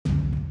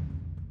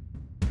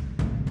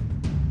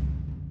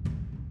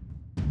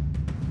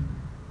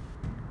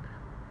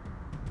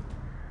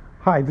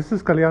Hi, this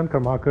is Kalyan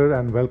Karmakar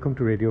and welcome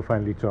to Radio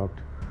Finely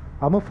Chopped.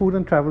 I'm a food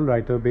and travel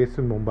writer based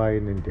in Mumbai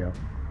in India.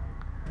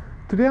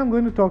 Today I'm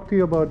going to talk to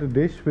you about a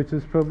dish which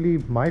is probably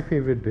my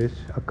favorite dish,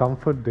 a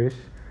comfort dish,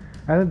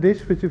 and a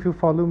dish which if you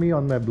follow me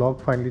on my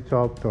blog Finely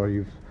Chopped or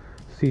you've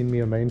seen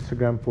me on my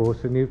Instagram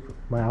posts and if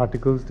my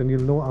articles, then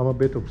you'll know I'm a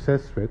bit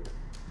obsessed with.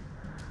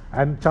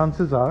 And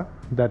chances are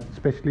that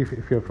especially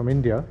if you're from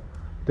India,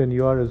 then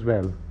you are as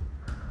well.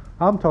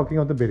 I'm talking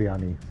of the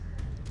biryani.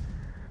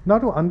 Now,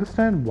 to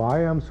understand why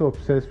I'm so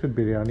obsessed with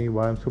biryani,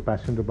 why I'm so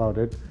passionate about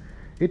it,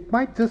 it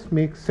might just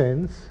make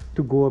sense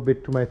to go a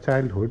bit to my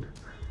childhood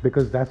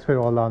because that's where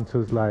all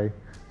answers lie,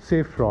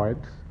 save Freud,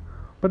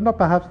 but not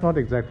perhaps not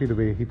exactly the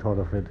way he thought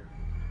of it.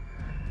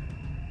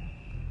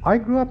 I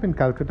grew up in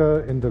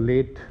Calcutta in the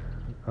late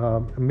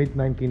mid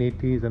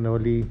 1980s and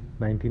early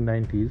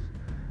 1990s,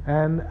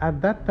 and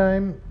at that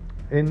time,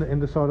 in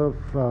the sort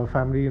of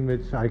family in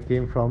which I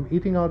came from,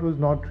 eating out was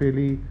not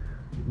really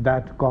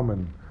that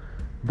common.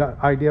 The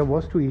idea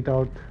was to eat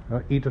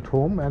at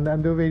home, and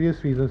there were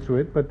various reasons to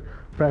it, but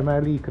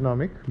primarily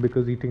economic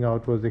because eating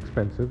out was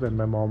expensive, and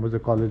my mom was a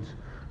college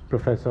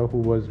professor who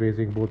was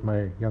raising both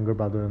my younger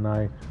brother and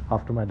I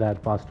after my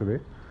dad passed away.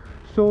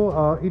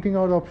 So eating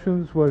out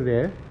options were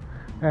rare,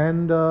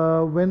 and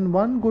when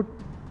one would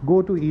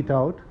go to eat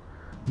out,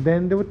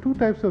 then there were two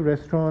types of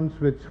restaurants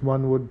which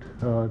one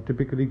would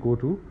typically go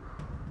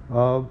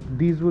to.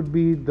 These would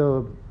be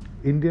the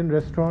Indian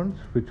restaurants,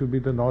 which would be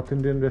the North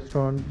Indian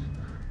restaurants,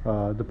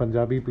 the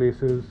Punjabi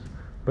places,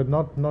 but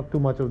not too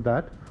much of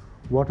that.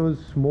 What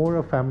was more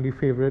a family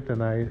favorite,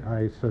 and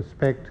I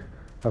suspect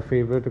a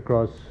favorite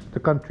across the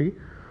country,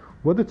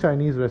 were the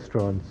Chinese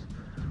restaurants,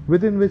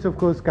 within which, of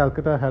course,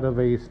 Calcutta had a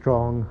very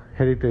strong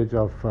heritage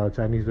of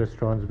Chinese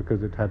restaurants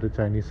because it had a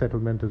Chinese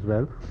settlement as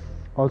well.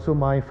 Also,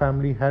 my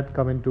family had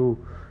come into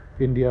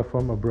India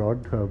from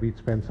abroad. We'd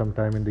spent some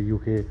time in the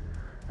UK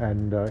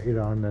and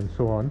Iran and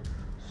so on.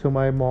 So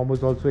my mom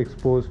was also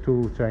exposed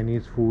to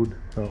Chinese food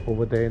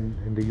over there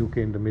in the UK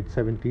in the mid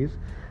 70s.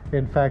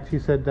 In fact, she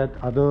said that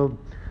other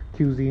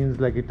cuisines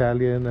like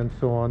Italian and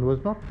so on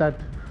was not that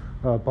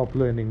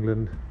popular in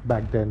England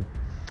back then.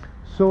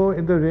 So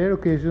in the rare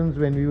occasions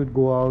when we would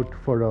go out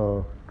for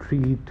a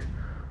treat,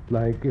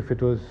 like if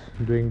it was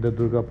during the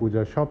Durga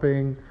Puja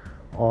shopping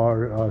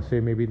or say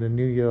maybe the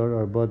New Year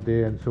or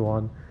birthday and so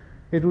on,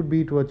 it would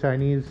be to a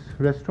Chinese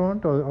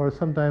restaurant or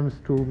sometimes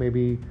to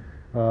maybe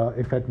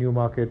if at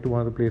Newmarket to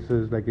one of the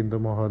places like Indra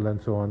Mahal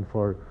and so on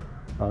for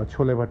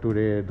chole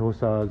bhature,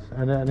 dosas,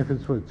 and if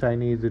it's for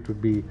Chinese, it would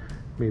be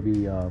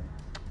maybe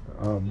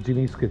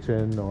Jimmy's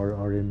Kitchen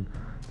or in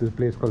this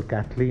place called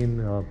Kathleen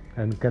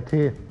and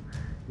Cathay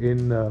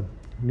in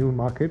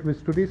Newmarket,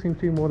 which today seems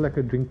to be more like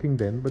a drinking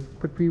den,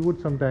 but we would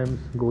sometimes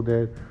go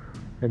there.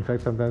 In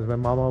fact, sometimes my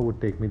mama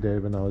would take me there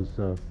when I was,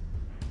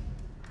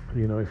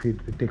 if he'd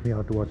take me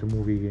out to watch a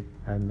movie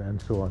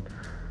and so on.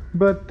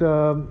 But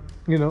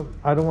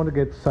I don't want to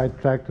get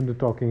sidetracked into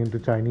talking into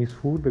Chinese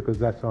food because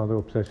that's another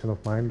obsession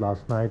of mine.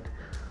 Last night,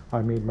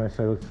 I made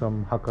myself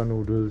some Hakka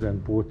noodles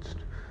and poached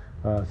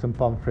some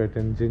pomfret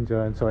and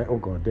ginger, and so oh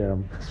god, there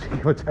I'm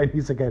speaking about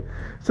Chinese again.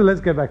 So let's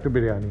get back to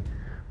biryani.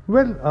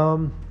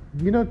 Well,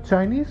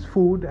 Chinese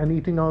food and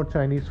eating out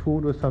Chinese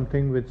food was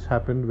something which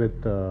happened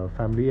with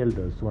family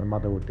elders. My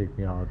mother would take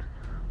me out,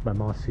 my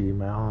masi,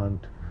 my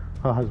aunt,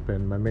 her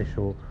husband, my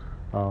mesho,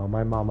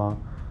 my mama.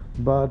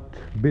 But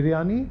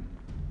biryani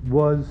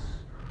was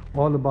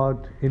all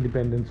about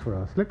independence for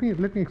us. Let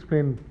me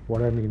explain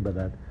what I mean by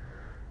that.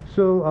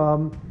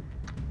 So,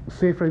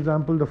 say for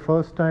example, the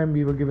first time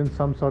we were given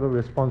some sort of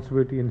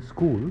responsibility in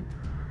school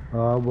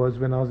was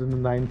when I was in the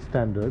 9th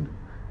standard,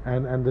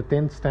 and the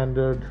 10th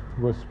standard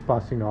was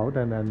passing out,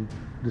 and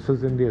this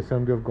was in the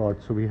Assembly of God,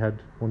 so we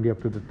had only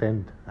up to the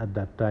 10th at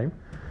that time.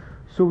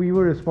 So we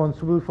were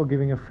responsible for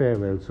giving a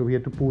farewell. So we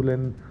had to pool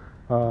in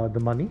the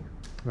money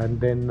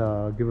and then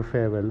give a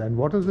farewell. And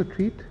what was the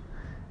treat?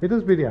 It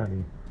was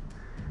biryani.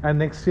 And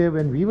next year,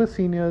 when we were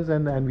seniors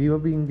and we were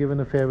being given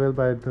a farewell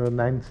by the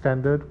 9th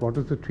standard, what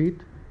was the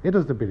treat? It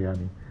was the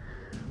biryani.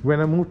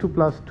 When I moved to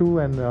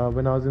 +2 and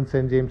when I was in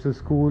St. James's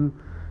School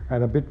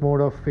and a bit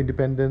more of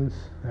independence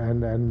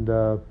and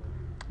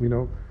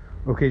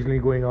occasionally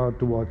going out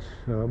to watch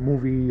a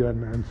movie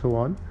and so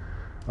on,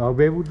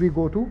 where would we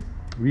go to?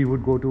 We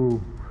would go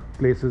to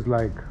places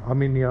like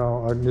Armenia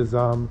or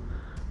Nizam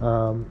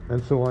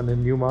and so on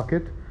in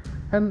Newmarket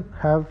and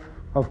have,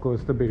 of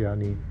course, the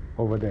biryani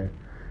over there.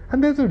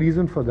 And there's a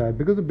reason for that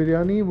because the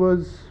biryani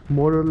was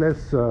more or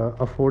less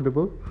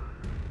affordable.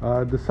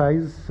 The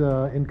size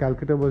in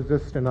Calcutta was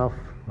just enough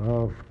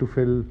to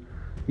fill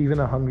even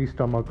a hungry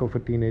stomach of a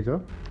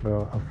teenager.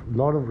 A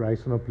lot of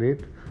rice on a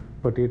plate,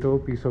 potato,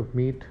 piece of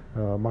meat,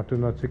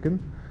 mutton or chicken.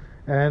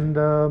 And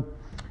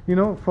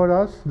for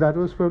us, that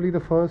was probably the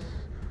first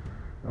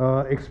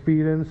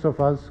experience of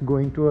us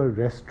going to a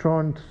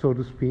restaurant, so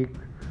to speak.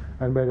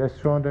 And by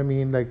restaurant, I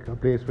mean like a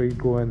place where you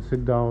go and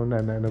sit down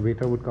and a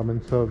waiter would come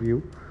and serve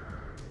you,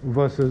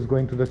 versus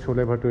going to the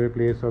chole bhature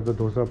place or the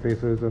dosa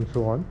places and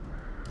so on,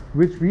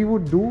 which we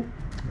would do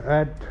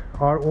at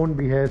our own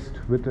behest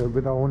with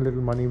our own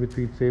little money which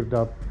we'd saved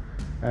up,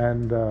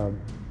 and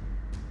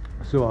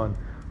so on.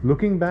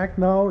 Looking back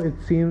now, it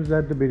seems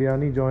that the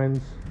biryani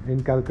joints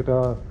in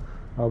Calcutta,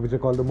 which are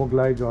called the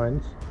Mughlai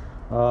joints,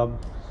 uh,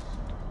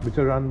 which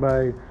are run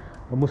by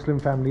Muslim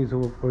families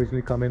who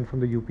originally come in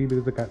from the UP,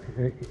 because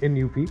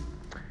in UP,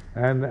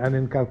 and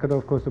in Calcutta,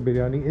 of course, the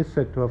biryani is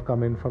said to have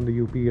come in from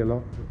the UP,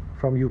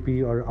 from UP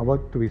or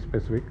Awadh to be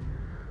specific,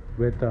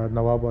 with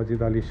Nawab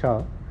Wajid Ali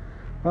Shah.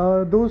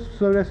 Those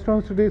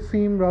restaurants today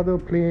seem rather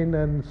plain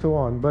and so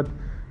on, but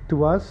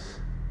to us,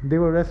 they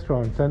were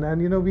restaurants,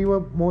 and we were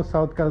more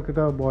South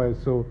Calcutta boys,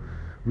 so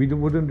we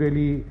wouldn't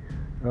really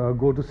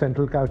go to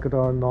Central Calcutta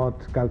or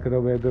North Calcutta,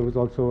 where there was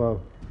also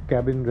a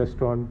cabin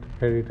restaurant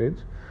heritage,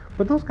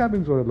 but those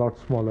cabins were a lot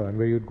smaller, and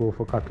where you'd go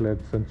for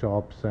cutlets and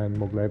chops and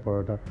Mughlai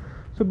paratha.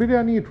 So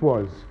biryani it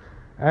was,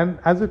 and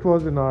as it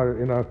was in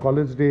our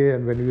college day,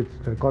 and when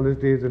we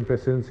college days in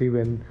Presidency,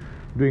 when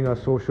doing our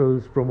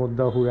socials, Pramod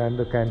Da, who ran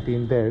the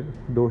canteen there,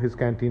 though his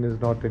canteen is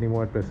not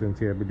anymore at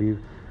Presidency, I believe,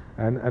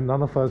 and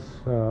none of us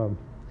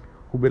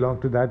who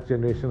belong to that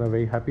generation are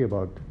very happy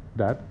about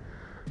that.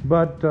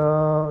 But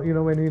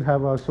when we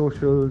have our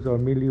socials or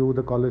milieu,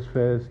 the college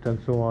fest, and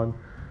so on,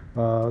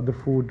 the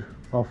food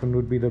often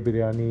would be the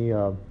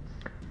biryani,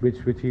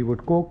 which he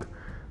would cook.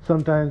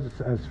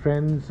 Sometimes as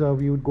friends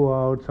we would go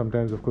out.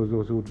 Sometimes, of course,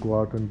 those who would go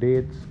out on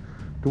dates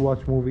to watch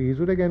movies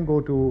would again go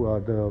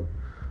to the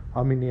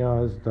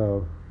Aminiyas,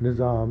 the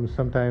Nizams,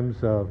 sometimes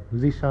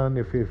Zishan,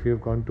 if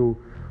you've gone to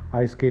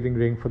ice skating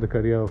rink for the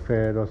career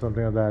fair or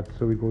something like that.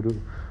 So we go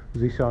to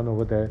Zishan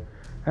over there.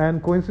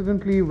 And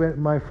coincidentally,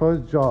 when my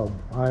first job,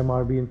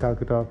 IMRB in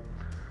Calcutta,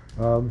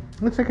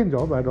 the second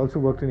job, I'd also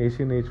worked in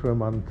Asian Age for a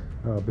month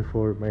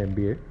before my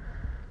MBA,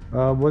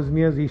 was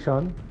near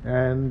Zishan,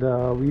 and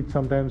we'd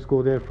sometimes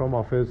go there from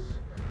office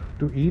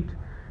to eat.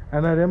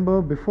 And I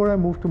remember before I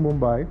moved to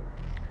Mumbai,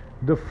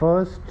 the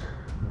first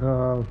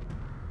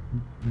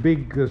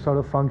big sort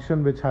of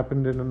function which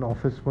happened in an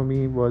office for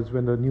me was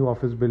when the new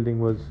office building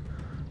was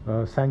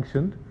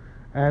sanctioned.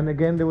 And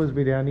again, there was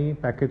biryani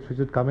packets which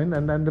had come in,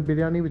 and then the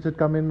biryani which had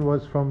come in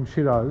was from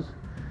Shiraz,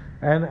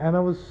 and I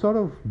was sort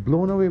of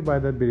blown away by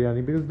that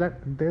biryani, because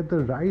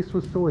the rice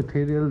was so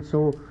ethereal,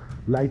 so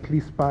lightly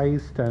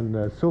spiced,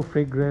 and so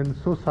fragrant,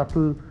 so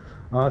subtle,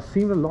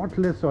 seemed a lot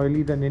less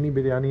oily than any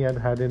biryani I'd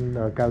had in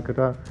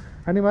Calcutta.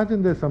 And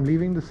imagine this, I'm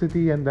leaving the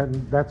city, and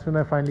that's when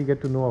I finally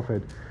get to know of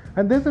it.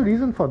 And there's a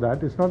reason for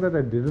that. It's not that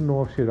I didn't know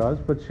of Shiraz,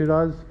 but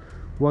Shiraz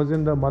was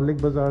in the Malik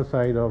Bazaar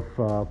side of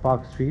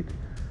Park Street,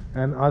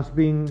 and us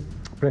being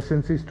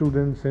Presidency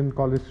students in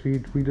College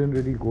Street, we didn't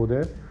really go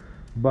there.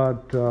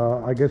 But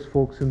I guess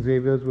folks in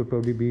Xavier's would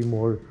probably be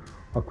more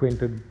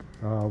acquainted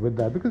with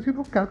that, because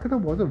Calcutta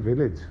was a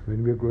village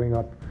when we were growing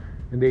up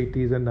in the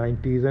 80s and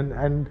 90s,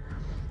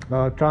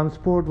 and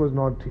transport was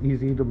not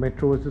easy. The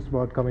metro was just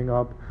about coming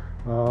up,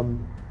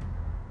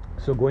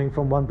 so going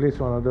from one place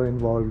to another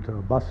involved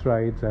bus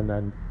rides,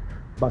 and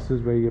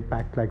buses where you're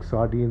packed like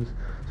sardines.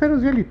 So it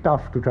was really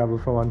tough to travel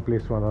from one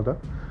place to another.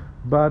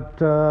 But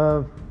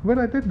when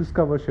I did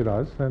discover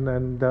Shiraz,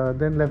 and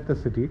then left the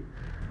city,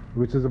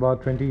 which is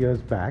about 20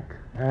 years back,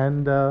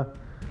 and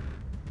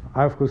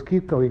I of course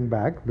keep going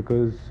back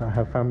because I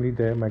have family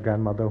there, my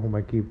grandmother whom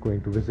I keep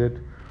going to visit.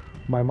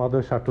 My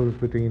mother shuttles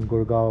between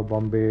Gurgaon,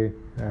 Bombay,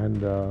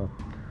 and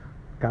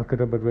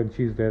Calcutta, but when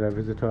she's there I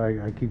visit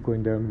her. I keep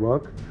going there and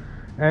work,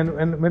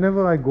 and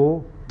whenever I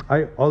go,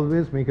 I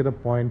always make it a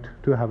point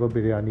to have a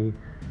biryani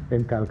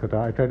in Calcutta.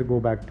 I try to go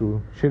back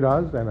to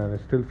Shiraz, and I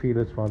still feel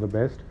it's one of the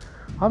best.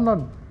 I'm not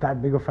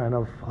that big a fan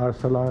of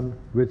Arsalan,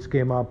 which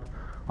came up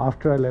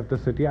after I left the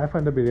city. I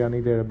find the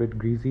biryani there a bit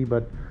greasy,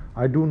 but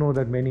I do know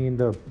that many in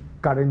the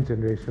current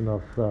generation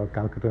of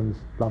Calcuttans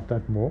love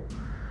that more.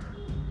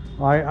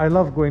 I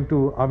love going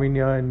to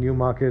Aminia and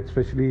Newmarket,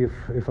 especially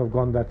if I've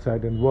gone that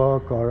side in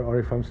work, or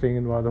if I'm staying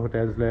in one of the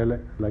hotels there,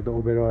 like the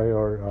Oberoi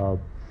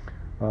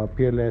or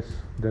Peerless,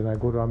 then I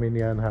go to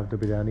Aminia and have the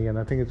biryani, and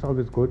I think it's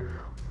always good.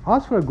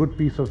 Ask for a good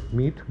piece of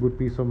meat, good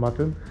piece of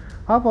mutton.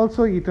 I've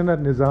also eaten at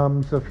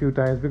Nizam's a few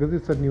times because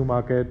it's at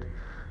Newmarket.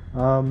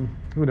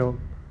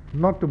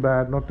 Not too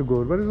bad, not too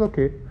good, but it's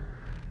okay.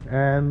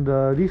 And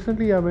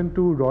recently I went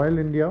to Royal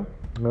India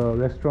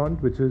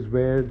restaurant, which is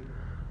where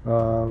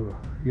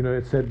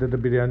it's said that the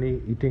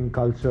biryani eating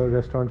culture,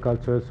 restaurant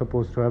culture, is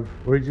supposed to have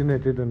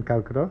originated in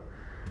Calcutta,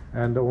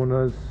 and the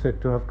owners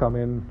said to have come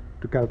in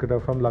to Calcutta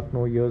from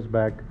Lucknow years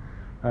back,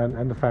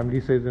 and the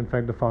family says in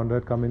fact the founder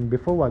had come in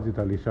before Wajid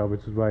Ali Shah,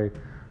 which is why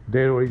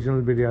their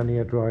original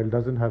biryani at Royal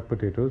doesn't have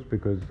potatoes,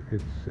 because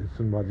it's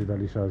in Wajid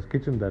Ali Shah's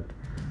kitchen that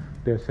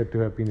they're said to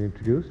have been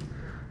introduced.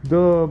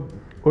 The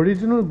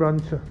original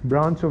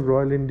branch of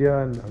Royal India,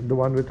 and the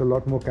one with a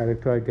lot more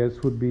character, I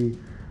guess, would be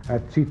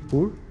at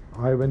Cheetpur.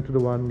 I went to the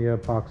one near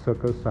Park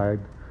Circus side,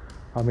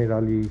 Amir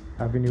Ali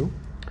Avenue,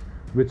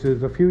 which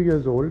is a few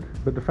years old,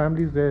 but the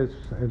families there,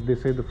 they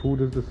say the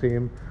food is the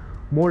same,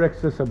 more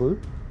accessible.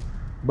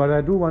 But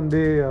I do one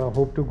day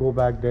hope to go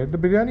back there. The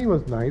biryani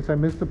was nice. I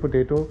missed the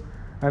potato,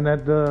 and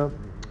at the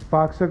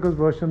Park Circus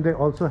version they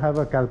also have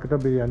a Calcutta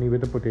biryani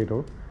with a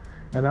potato,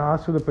 and I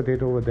asked for the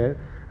potato over there.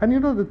 And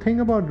the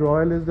thing about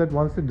Royal is that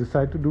once they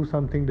decide to do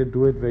something, they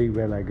do it very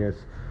well, I guess.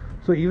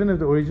 So even if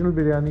the original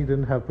biryani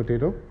didn't have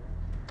potato,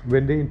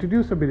 when they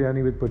introduce a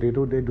biryani with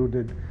potato, they do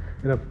it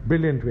in a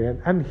brilliant way.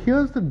 And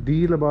here's the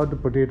deal about the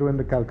potato and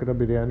the Calcutta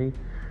biryani,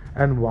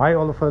 and why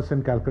all of us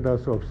in Calcutta are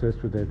so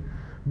obsessed with it.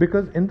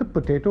 Because in the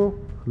potato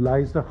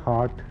lies the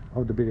heart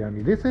of the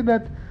biryani. They say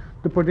that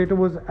the potato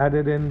was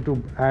added in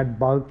to add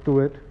bulk to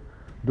it,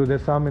 though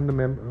there's some in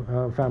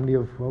the family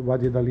of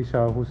Wajid Ali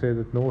Shah who say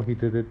that no, he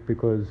did it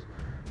because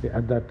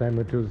at that time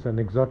it was an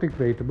exotic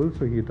vegetable,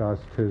 so he had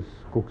asked his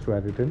cooks to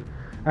add it in.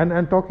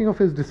 And talking of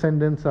his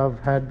descendants, I've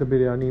had the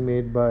biryani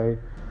made by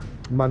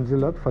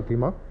Manzilat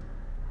Fatima,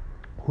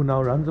 who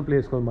now runs a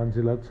place called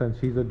Manzilat's, and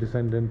she's a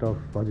descendant of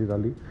Wajid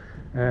Ali.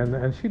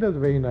 And she does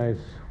very nice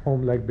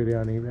home-like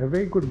biryani,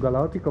 very good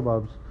galati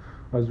kebabs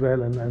as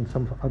well, and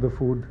some other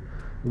food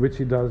which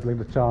she does, like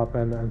the chop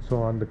and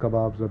so on. The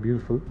kebabs are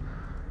beautiful.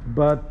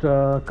 But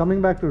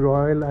coming back to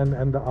Royal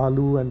and the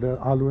aloo and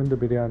the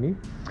biryani,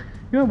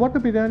 what the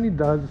biryani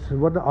does,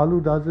 what the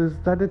aloo does is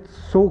that it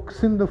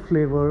soaks in the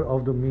flavor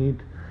of the meat,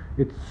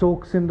 it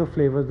soaks in the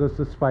flavors of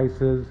the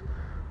spices,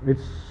 it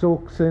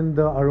soaks in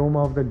the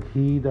aroma of the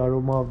ghee, the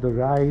aroma of the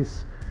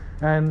rice.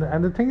 And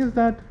the thing is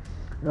that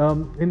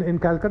in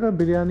Calcutta,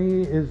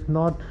 biryani is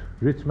not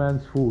rich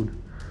man's food.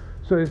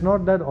 So it's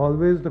not that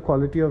always the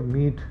quality of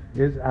meat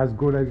is as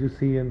good as you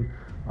see in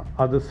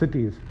other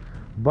cities.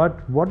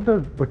 But what the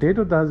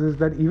potato does is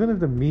that even if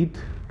the meat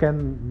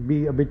can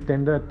be a bit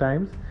tender at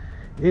times,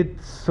 it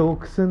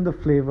soaks in the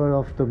flavor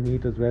of the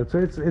meat as well. So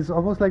it's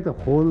almost like the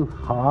whole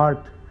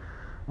heart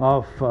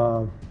of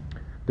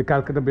the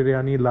Calcutta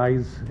biryani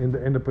lies in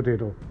the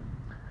potato.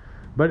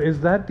 But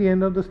is that the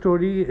end of the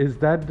story? Is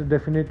that the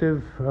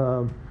definitive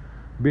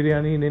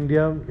biryani in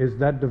India? Is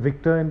that the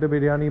victor in the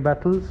biryani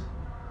battles?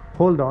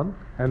 Hold on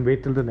and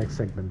wait till the next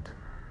segment.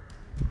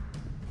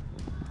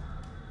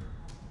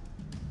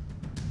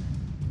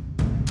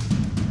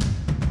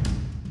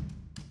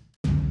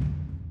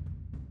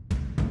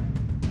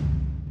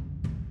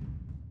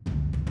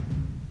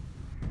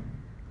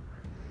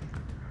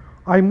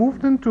 I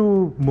moved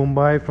into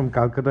Mumbai from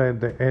Calcutta at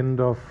the end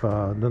of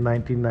the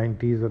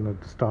 1990s and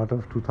at the start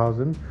of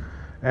 2000.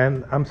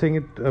 And I'm saying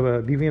it,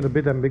 leaving it a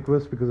bit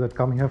ambiguous because I'd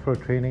come here for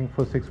training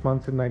for 6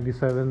 months in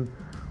 97,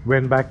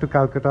 went back to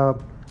Calcutta,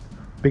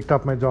 picked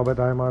up my job at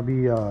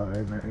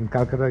IMRB in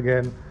Calcutta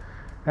again.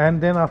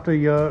 And then after a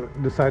year,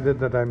 decided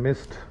that I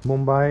missed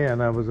Mumbai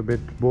and I was a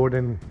bit bored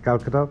in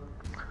Calcutta,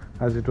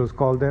 as it was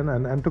called then,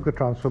 and took a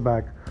transfer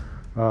back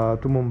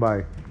to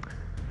Mumbai.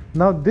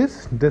 Now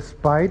this,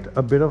 despite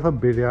a bit of a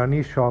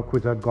biryani shock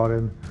which I'd got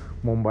in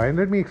Mumbai, and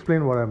let me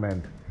explain what I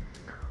meant.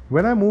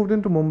 When I moved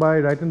into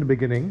Mumbai right in the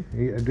beginning,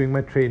 doing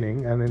my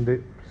training, and in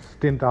the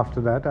stint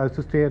after that, I used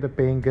to stay at a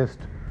paying guest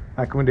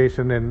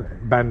accommodation in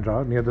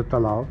Bandra near the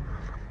Talao,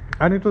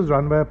 and it was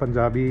run by a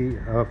Punjabi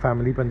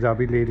family,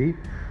 Punjabi lady,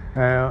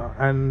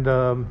 and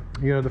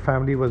the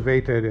family was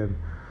vegetarian.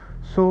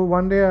 So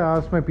one day I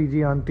asked my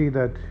PG auntie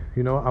that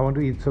I want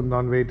to eat some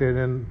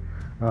non-vegetarian.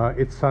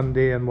 It's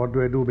Sunday, and what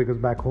do I do? Because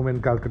back home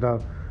in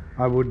Calcutta,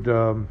 I would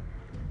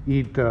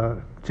eat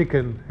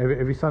chicken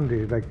every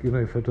Sunday, like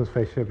if it was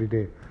fresh every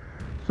day.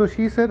 So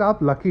she said,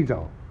 "Aap Lucky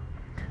jao."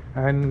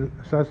 And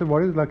so I said,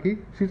 "What is Lucky?"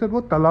 She said,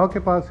 "वो तालाब के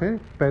पास है,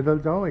 पैदल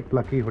जाओ, एक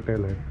Lucky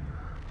hotel है."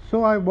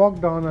 So I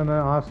walked down and I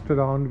asked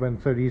around when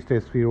I reached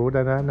SV Road,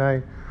 and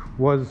I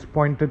was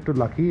pointed to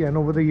Lucky. And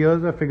over the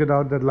years, I figured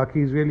out that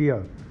Lucky is really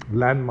a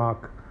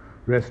landmark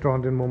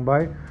restaurant in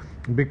Mumbai,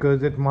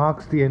 because it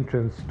marks the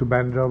entrance to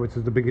Bandra, which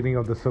is the beginning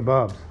of the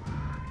suburbs.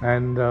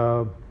 And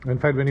in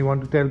fact, when you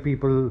want to tell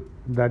people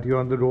that you're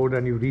on the road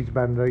and you've reached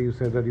Bandra, you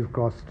say that you've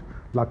crossed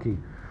Lucky.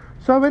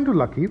 So I went to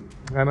Lucky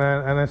and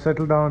I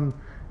settled down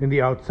in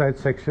the outside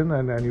section,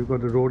 and you've got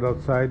the road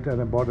outside,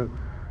 and I bought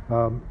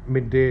a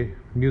midday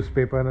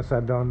newspaper and I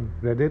sat down,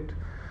 read it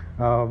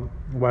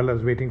while I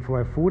was waiting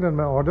for my food and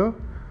my order,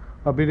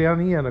 a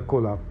biryani and a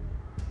cola.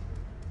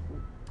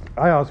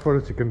 I asked for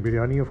a chicken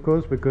biryani, of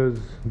course, because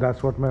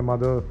that's what my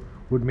mother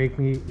would make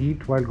me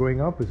eat while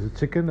growing up, which is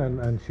chicken,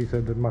 and she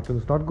said that mutton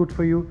is not good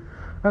for you,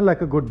 and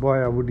like a good boy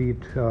I would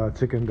eat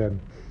chicken then.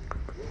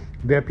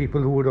 There are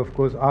people who would of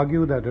course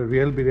argue that a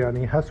real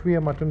biryani has to be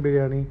a mutton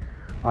biryani.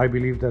 I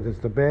believe that is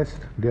the best.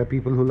 There are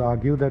people who will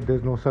argue that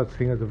there's no such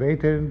thing as a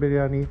vegetarian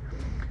biryani.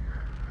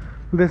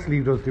 Let's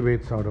leave those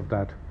debates out of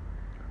that.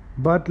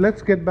 But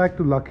let's get back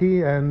to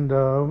Lucky, and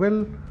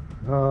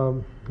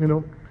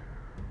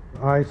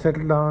I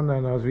settled down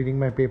and I was reading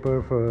my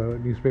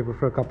newspaper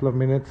for a couple of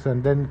minutes,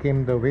 and then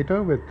came the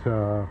waiter with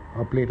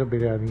a plate of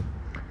biryani.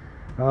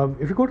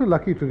 If you go to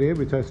Lucky today,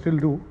 which I still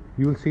do,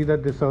 you will see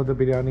that they serve the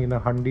biryani in a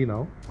handi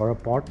now, or a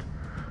pot,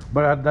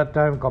 but at that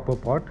time copper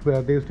pot,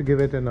 where they used to give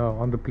it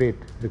on the plate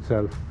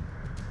itself.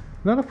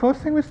 Now the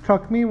first thing which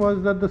struck me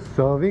was that the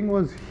serving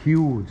was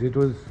huge. It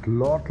was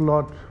lot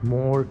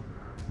more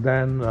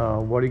than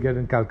what you get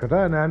in Calcutta,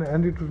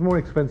 and it was more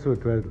expensive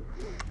as well.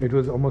 It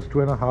was almost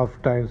 2.5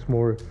 times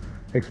more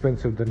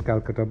expensive than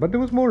Calcutta. But there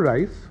was more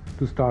rice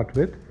to start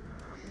with.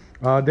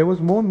 There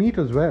was more meat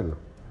as well.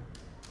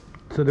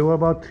 So there were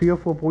about 3 or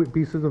 4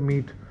 pieces of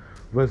meat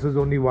versus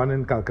only one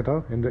in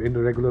Calcutta in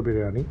the regular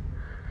biryani.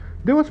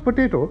 There was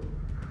potato,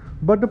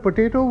 but the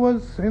potato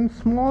was in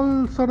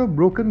small sort of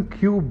broken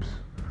cubes,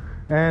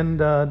 and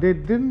they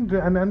didn't,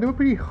 and they were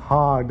pretty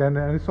hard, and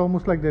it's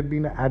almost like they'd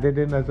been added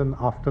in as an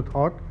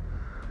afterthought,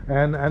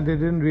 and they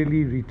didn't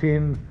really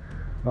retain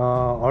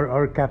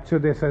or capture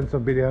their sense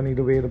of biryani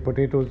the way the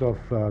potatoes of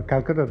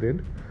Calcutta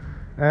did,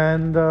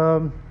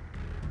 and.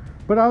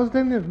 But I was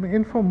then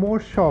in for more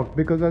shock,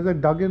 because as I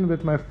dug in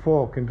with my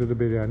fork into the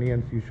biryani,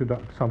 and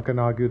some can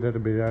argue that a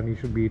biryani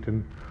should be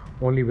eaten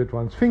only with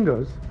one's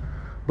fingers,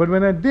 but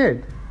when I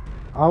did,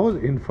 I was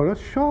in for a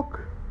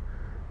shock,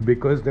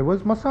 because there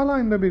was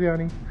masala in the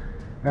biryani,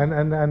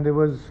 and there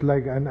was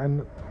like,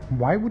 and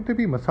why would there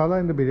be masala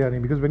in the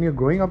biryani? Because when you're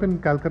growing up in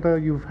Calcutta,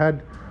 you've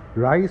had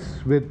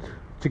rice with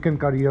chicken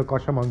curry or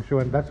kosher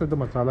mangsho, and that's where the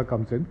masala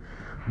comes in.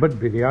 But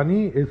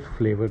biryani is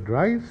flavored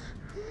rice,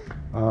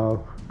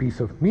 piece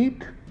of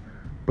meat,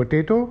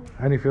 potato,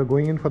 and if you're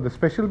going in for the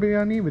special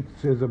biryani,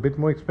 which is a bit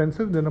more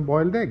expensive, then a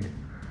boiled egg.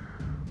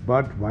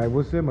 But why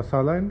was there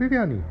masala in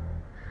biryani?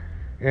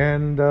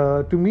 And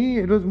to me,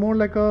 it was more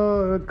like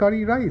a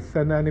curry rice.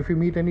 And if you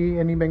meet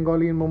any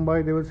Bengali in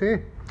Mumbai, they will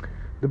say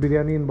the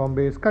biryani in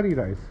Bombay is curry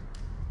rice.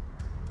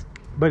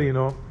 But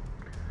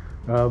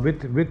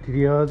with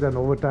years and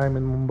over time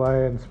in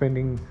Mumbai and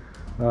spending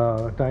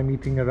time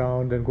eating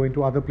around and going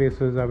to other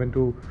places, I went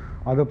to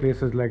other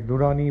places like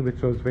Nurani,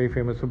 which was very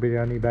famous for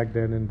biryani back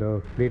then in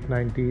the late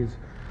 90s.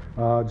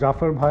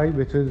 Jafar Bhai,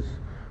 which is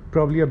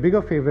probably a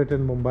bigger favorite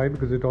in Mumbai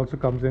because it also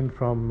comes in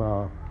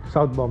from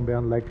South Bombay,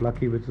 unlike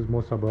Lucky, which is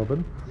more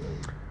suburban.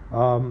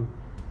 Also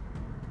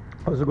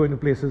going to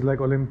places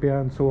like Olympia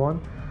and so on.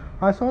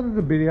 I saw that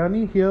the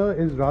biryani here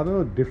is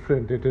rather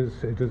different. It is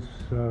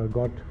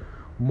got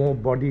more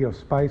body of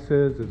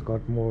spices. It's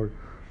got more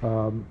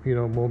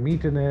more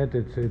meat in it.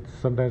 It's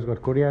sometimes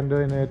got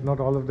coriander in it. Not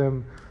all of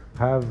them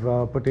have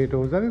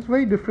potatoes, and it's a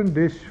very different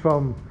dish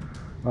from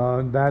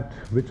that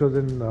which was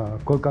in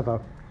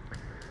Kolkata.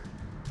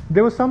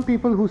 There were some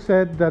people who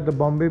said that the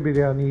Bombay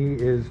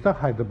biryani is the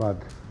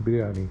Hyderabad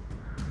biryani.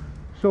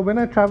 So when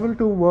I traveled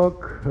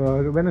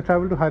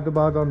to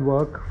Hyderabad on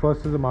work,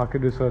 first as a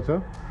market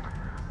researcher,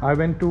 I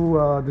went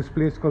to this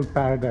place called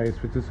Paradise,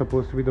 which is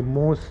supposed to be the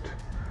most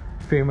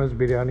famous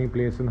biryani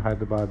place in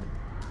Hyderabad.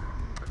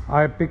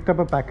 I picked up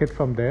a packet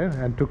from there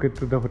and took it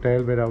to the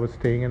hotel where I was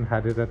staying and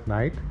had it at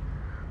night.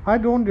 I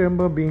don't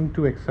remember being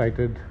too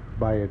excited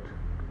by it.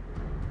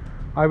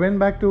 I went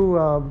back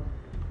to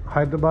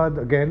Hyderabad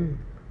again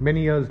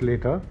many years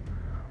later,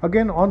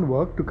 again on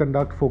work to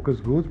conduct focus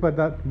groups,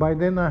 but by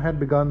then I had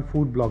begun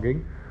food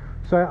blogging.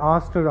 So I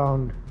asked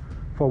around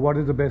for what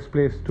is the best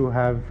place to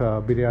have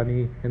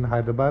biryani in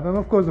Hyderabad, and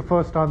of course the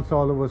first answer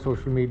all over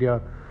social media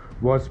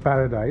was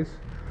Paradise.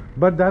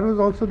 But that was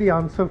also the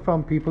answer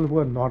from people who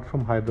are not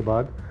from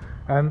Hyderabad,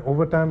 and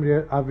over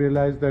time I've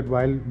realized that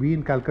while we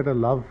in Calcutta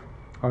love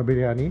our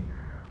biryani,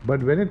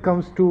 but when it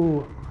comes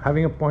to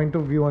having a point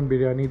of view on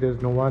biryani,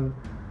 there's no one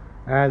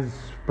as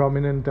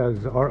prominent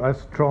as or as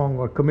strong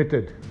or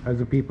committed as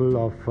the people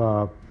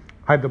of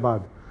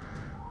Hyderabad.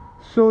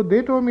 So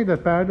they told me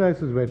that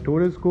Paradise is where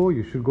tourists go.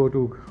 You should go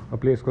to a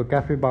place called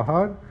Cafe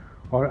Bahar,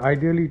 or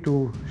ideally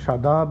to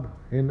Shadab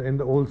in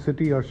the old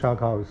city, or Shag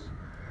House.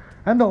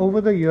 And over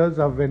the years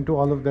I've went to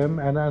all of them,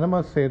 and I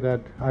must say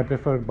that I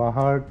prefer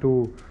Bahar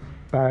to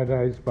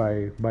Paradise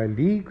by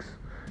leagues,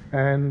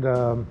 and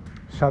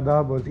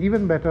Shadab was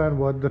even better and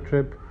worth the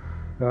trip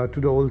to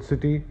the old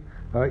city,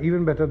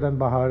 even better than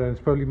Bahar, and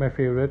it's probably my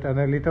favorite. And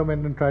I later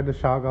went and tried the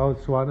Shag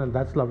House one, and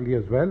that's lovely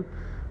as well,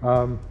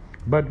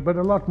 but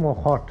a lot more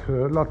hot,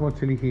 a lot more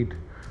chili heat,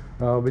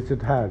 which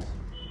it has.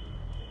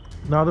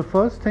 Now the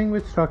first thing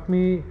which struck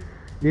me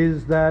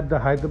is that the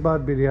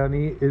Hyderabad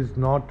biryani is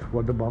not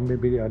what the Bombay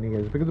biryani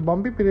is, because the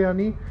Bombay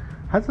biryani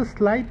has a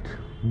slight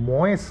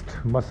moist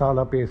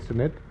masala paste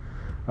in it,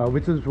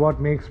 which is what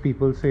makes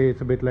people say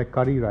it's a bit like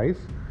curry rice.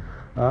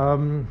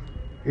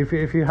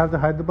 If you have the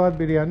Hyderabad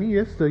biryani,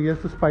 yes,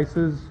 the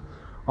spices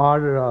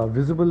are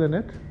visible in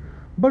it,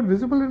 but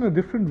visible in a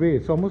different way.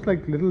 It's almost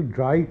like little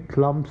dry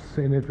clumps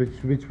in it,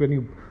 which when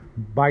you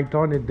bite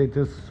on it, they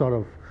just sort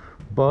of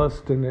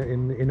burst in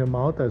a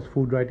mouth, as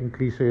food writing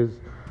cliches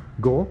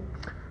go.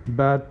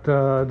 But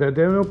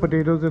there are no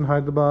potatoes in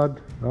Hyderabad,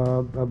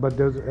 but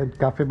there's at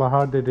Cafe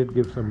Bahar they did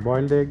give some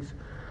boiled eggs.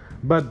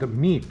 But the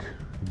meat,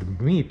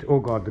 oh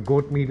god, the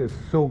goat meat is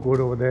so good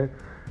over there.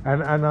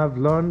 And I've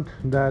learned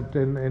that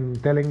in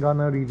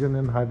Telangana region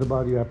in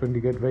Hyderabad you happen to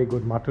get very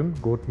good mutton,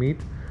 goat meat,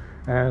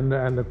 and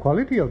the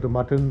quality of the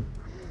mutton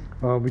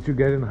which you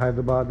get in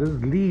Hyderabad is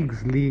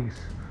leagues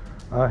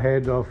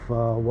ahead of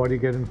what you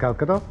get in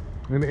Calcutta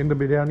in the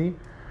biryani.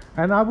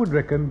 And I would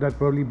reckon that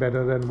probably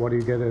better than what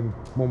you get in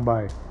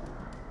Mumbai.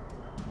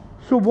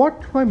 So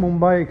what my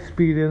Mumbai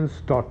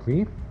experience taught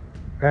me,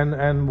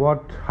 and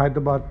what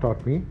Hyderabad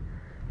taught me,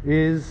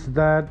 is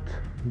that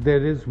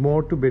there is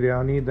more to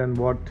biryani than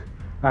what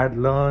I had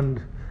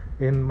learned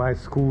in my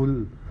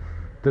school,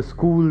 the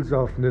schools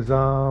of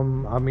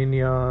Nizam,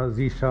 Aminia,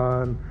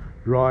 Zishan,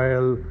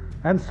 Royal,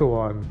 and so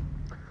on.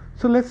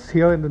 So let's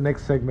hear in the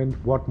next segment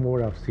what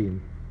more I've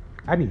seen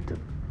and eaten.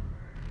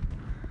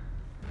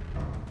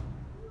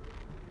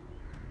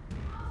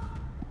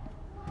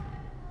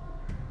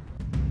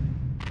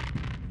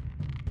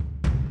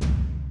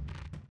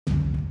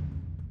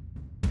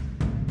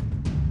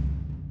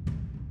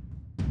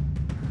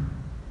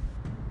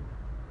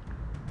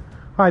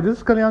 Hi, this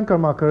is Kalyan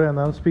Karmakar, and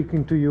I'm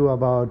speaking to you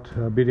about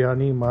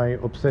biryani, my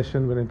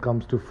obsession when it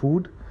comes to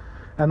food.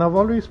 And I've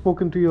already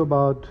spoken to you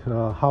about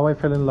how I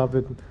fell in love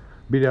with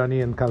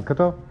biryani in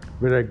Calcutta,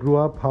 where I grew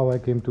up, how I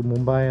came to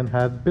Mumbai and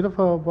had a bit of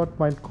a what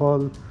might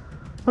call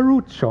a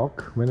root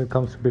shock when it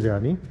comes to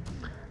biryani.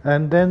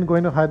 And then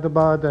going to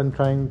Hyderabad and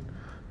trying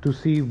to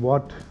see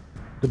what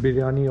the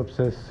biryani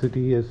obsessed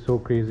city is so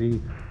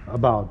crazy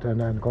about,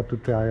 and got to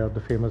try out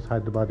the famous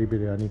Hyderabadi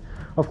biryani.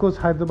 Of course,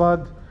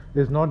 Hyderabad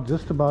is not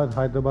just about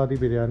Hyderabadi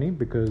biryani,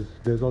 because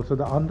there's also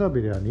the Andhra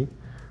biryani,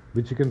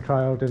 which you can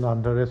try out in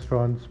Andhra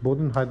restaurants both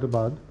in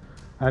Hyderabad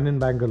and in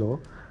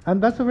Bangalore. And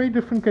that's a very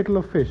different kettle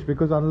of fish,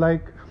 because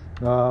unlike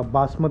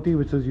basmati,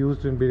 which is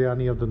used in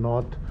biryani of the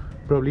north,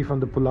 probably from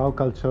the pulao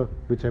culture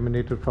which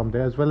emanated from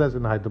there, as well as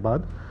in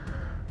Hyderabad,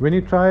 when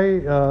you try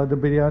the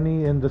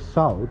biryani in the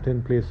south,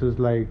 in places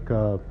like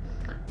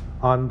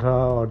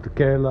Andhra or the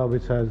Kerala,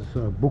 which has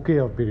a bouquet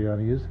of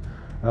biryanis,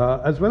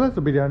 as well as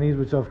the biryanis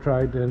which I've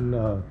tried in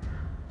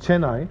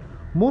Chennai,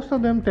 most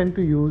of them tend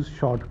to use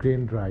short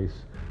grained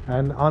rice.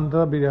 And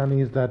Andhra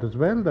biryani is that as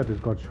well. That has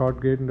got short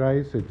grained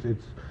rice.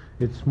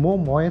 It's more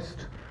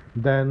moist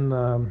than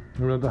the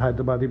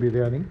Hyderabadi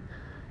biryani,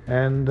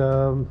 and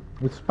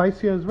it's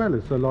spicier as well.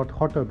 It's a lot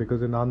hotter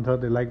because in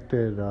Andhra they like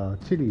their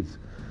chilies.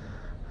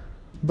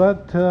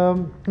 But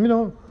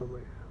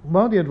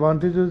one of the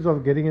advantages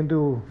of getting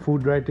into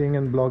food writing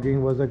and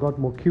blogging was I got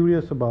more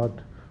curious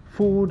about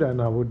food,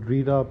 and I would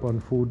read up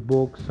on food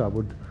books, I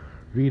would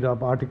read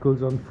up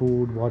articles on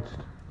food, watch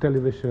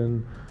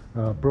television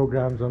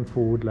programs on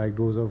food like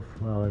those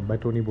of by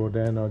Tony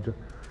Bourdain or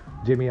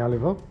Jamie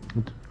Oliver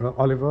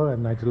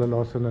and Nigella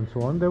Lawson and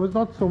so on. There was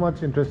not so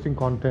much interesting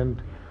content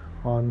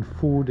on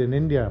food in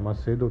India, I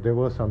must say, though there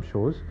were some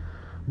shows.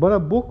 But a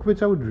book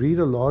which I would read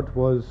a lot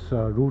was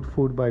Root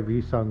Food by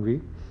V.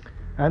 Sanghvi.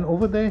 And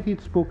over there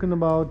he'd spoken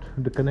about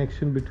the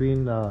connection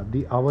between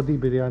the Awadhi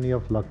biryani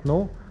of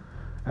Lucknow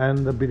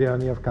and the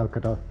biryani of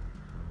Calcutta.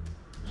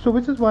 So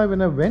which is why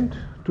when I went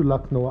to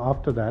Lucknow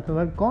after that, and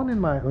I'd gone in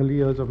my early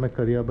years of my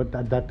career, but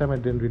at that time I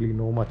didn't really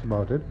know much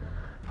about it,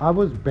 I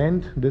was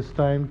bent this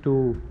time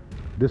to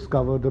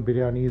discover the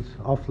biryanis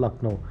of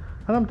Lucknow.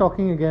 And I'm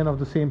talking again of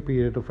the same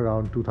period of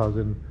around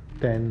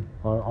 2010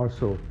 or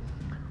so.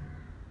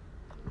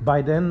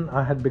 By then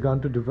I had begun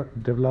to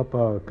develop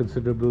a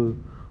considerable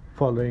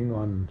following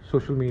on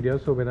social media.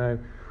 So when I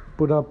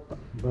put up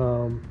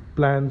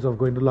plans of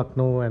going to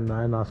Lucknow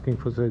and asking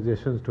for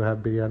suggestions to have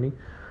biryani,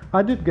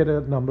 I did get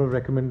a number of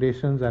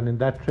recommendations, and in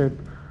that trip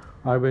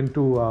I went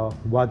to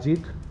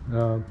Wajid,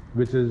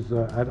 which is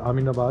at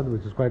Aminabad,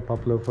 which is quite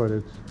popular for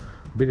its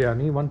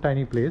biryani, one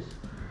tiny place.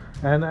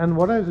 And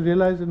what I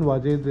realized in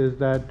Wajid is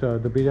that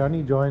the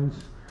biryani joints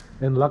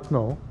in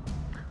Lucknow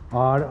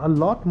are a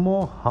lot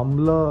more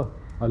humbler,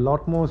 a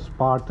lot more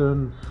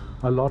Spartan,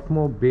 a lot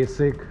more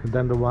basic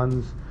than the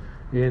ones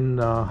in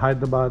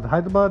Hyderabad.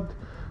 Hyderabad,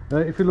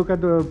 if you look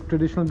at the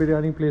traditional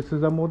biryani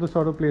places, are more the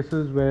sort of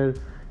places where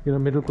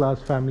middle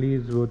class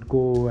families would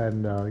go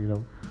and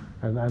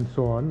and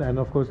so on. And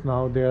of course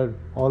now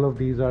all of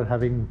these are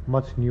having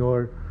much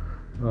newer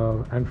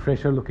and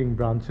fresher looking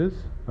branches,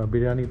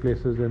 biryani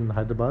places in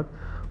Hyderabad.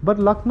 But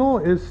Lucknow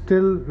is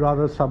still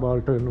rather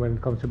subaltern when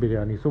it comes to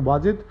biryani. So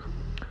Wajid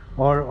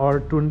or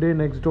Tunde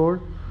next door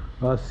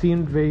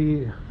seemed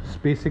very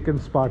basic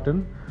and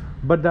Spartan.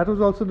 But that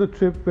was also the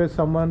trip where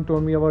someone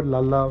told me about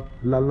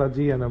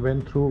Lallaji, and I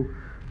went through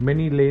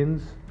many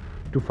lanes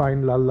to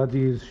find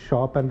Lallaji's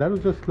shop, and that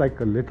was just like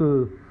a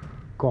little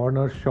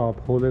corner shop,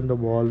 hole in the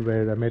wall,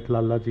 where I met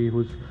Lallaji,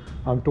 who's,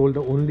 I'm told,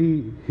 the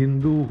only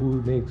Hindu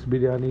who makes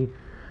biryani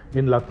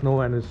in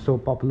Lucknow and is so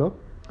popular.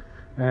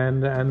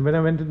 And when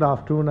I went in the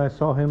afternoon, I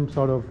saw him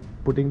sort of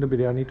putting the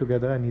biryani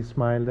together, and he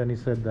smiled and he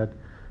said that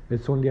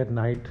it's only at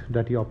night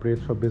that he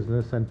operates for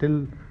business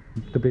until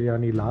the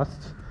biryani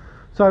lasts.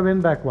 So I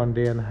went back one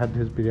day and had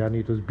his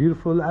biryani. It was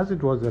beautiful, as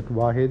it was at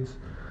Wahid's.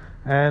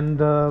 And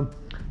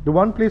the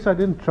one place I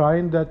didn't try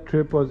in that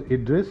trip was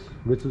Idris,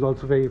 which is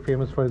also very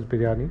famous for his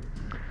biryani.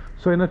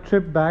 So in a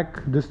trip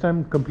back, this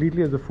time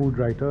completely as a food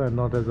writer and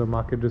not as a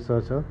market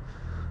researcher,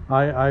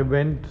 I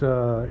went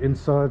in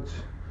search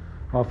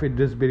of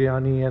Idris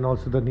biryani and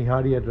also the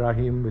Nihari at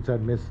Rahim, which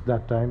I'd missed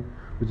that time,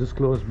 which is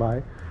close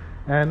by.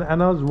 And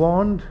I was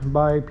warned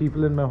by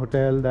people in my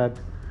hotel that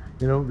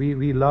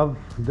we love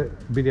the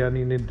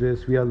biryani in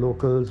Idris, we are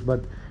locals,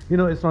 but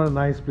it's not a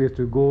nice place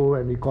to go,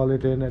 and we call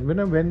it in. And when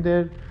I went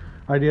there,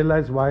 I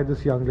realized why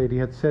this young lady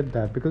had said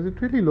that, because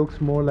it really looks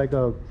more like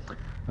a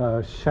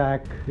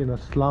shack in a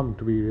slum,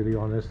 to be really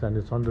honest, and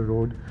it's on the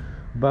road.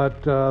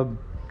 But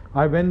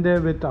I went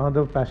there with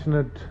another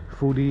passionate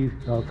foodie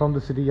from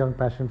the city, young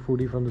passionate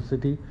foodie from the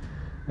city,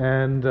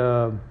 and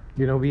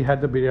we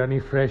had the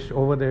biryani fresh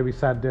over there. We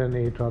sat there and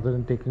ate rather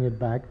than taking it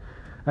back.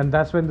 And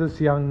that's when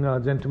this young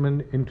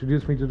gentleman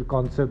introduced me to the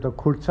concept of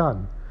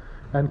khurchan.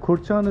 And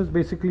khurchan is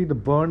basically the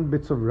burned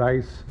bits of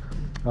rice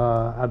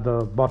at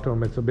the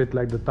bottom. It's a bit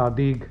like the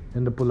tadig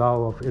in the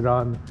pulao of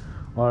Iran,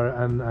 or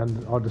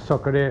the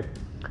sokare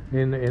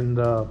in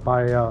the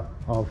paella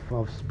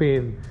of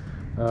Spain.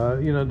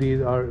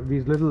 These are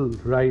these little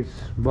rice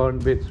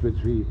burned bits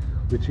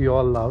which we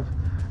all love,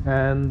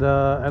 and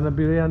the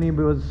biryani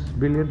was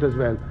brilliant as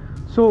well.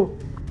 So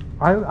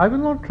I will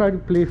not try to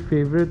play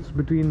favorites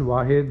between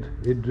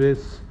Wahid,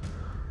 Idris,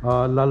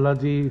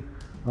 Lallaji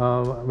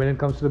when it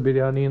comes to the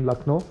biryani in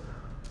Lucknow,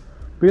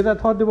 because I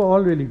thought they were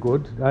all really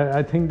good.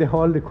 I think they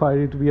all require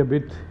you to be a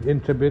bit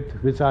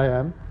intrepid, which I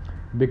am,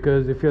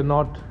 because if you're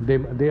not,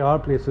 they are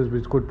places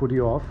which could put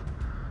you off.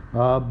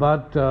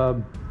 But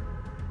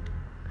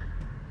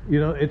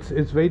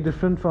it's very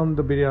different from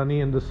the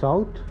biryani in the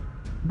south,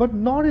 but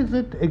nor is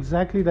it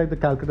exactly like the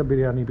Calcutta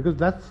biryani, because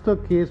that's the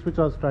case which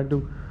I was trying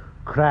to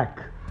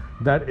crack.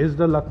 That is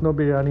the Lucknow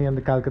biryani and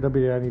the Calcutta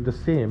biryani the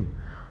same?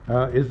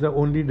 Is the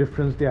only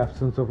difference the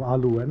absence of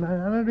aloo? And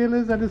I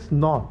realized that it's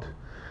not.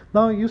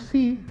 Now you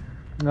see,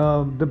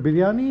 the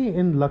biryani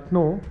in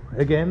Lucknow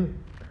again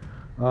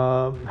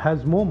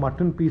has more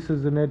mutton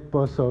pieces in it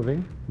per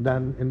serving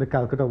than in the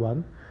Calcutta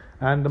one,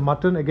 and the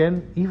mutton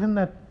again, even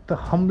at the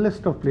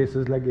humblest of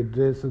places like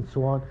Idris and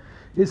so on,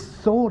 is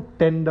so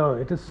tender.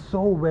 It is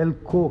so well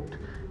cooked.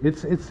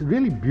 It's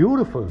really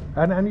beautiful,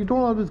 and you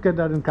don't always get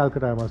that in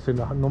Calcutta, I must say,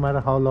 no matter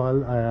how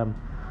loyal I am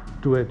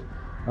to it.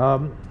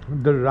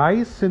 The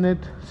rice in it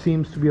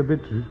seems to be a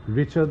bit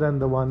richer than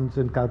the ones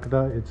in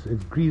Calcutta.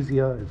 It's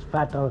greasier, it's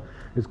fatter,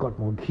 it's got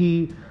more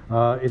ghee,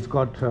 it's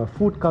got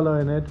food color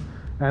in it.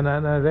 And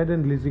I read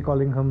in Lizzie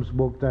Collingham's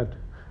book that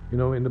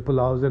in the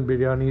pulaus and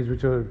biryanis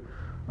which are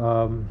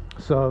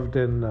served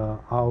in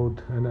Oudh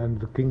and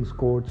the King's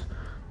Courts,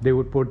 they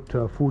would put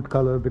food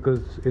color because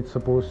it's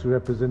supposed to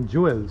represent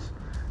jewels.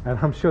 And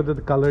I'm sure that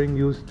the coloring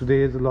used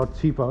today is a lot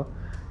cheaper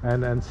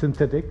and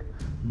synthetic,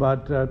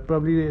 but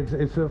probably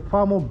it's a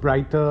far more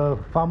brighter,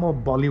 far more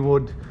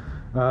Bollywood,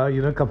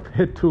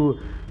 compared to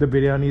the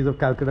biryanis of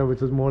Calcutta,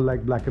 which is more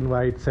like black and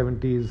white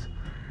 70s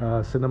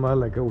cinema,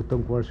 like a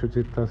Uttam Kumar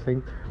Suchitra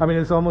thing. I mean,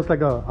 it's almost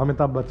like a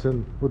Amitabh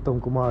Bachchan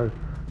Uttam Kumar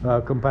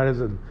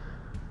comparison.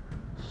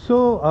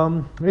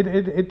 So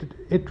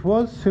it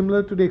was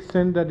similar to the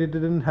extent that it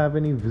didn't have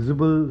any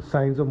visible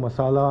signs of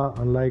masala,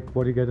 unlike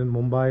what you get in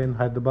Mumbai and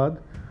Hyderabad,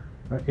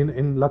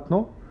 in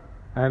Lucknow,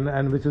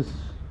 and which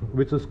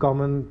is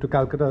common to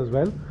Calcutta as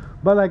well.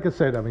 But like I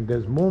said, I mean,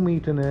 there's more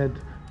meat in it,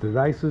 the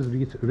rice is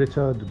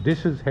richer, the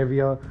dish is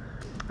heavier.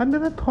 And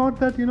then I thought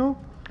that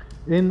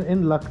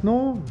in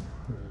Lucknow,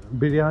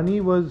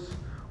 biryani was,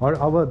 or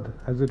Awadh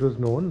as it was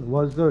known,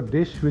 was the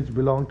dish which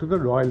belonged to the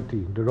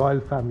royalty, the royal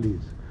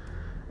families.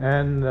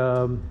 And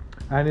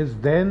it's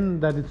then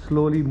that it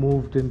slowly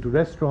moved into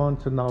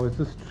restaurants, and now it's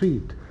a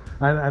street,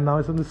 and now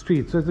it's on the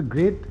street. So it's a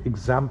great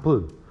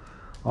example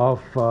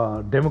of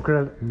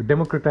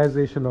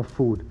democratization of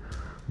food.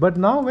 But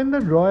now when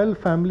the royal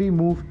family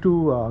moved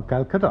to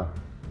Calcutta,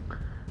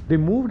 they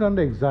moved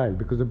under exile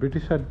because the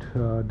British had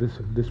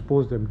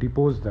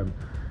deposed them,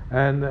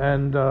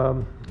 and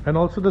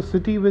also the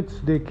city which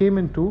they came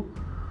into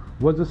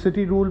was a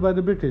city ruled by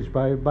the British,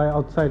 by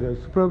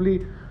outsiders. So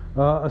probably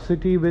a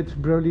city which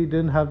probably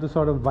didn't have the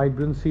sort of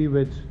vibrancy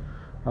which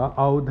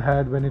Oudh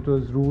had when it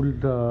was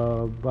ruled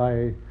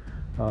by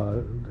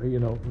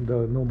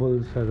the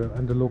nobles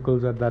and the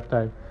locals at that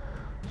time.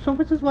 So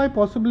which is why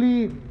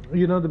possibly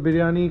the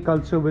biryani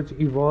culture which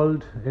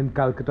evolved in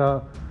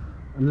Calcutta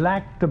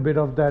lacked a bit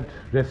of that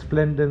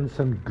resplendence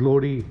and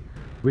glory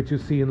which you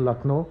see in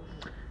Lucknow.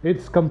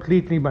 It's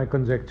completely my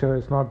conjecture.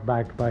 It's not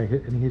backed by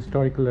any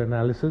historical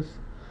analysis,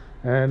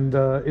 and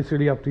it's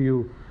really up to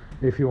you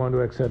if you want to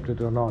accept it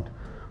or not.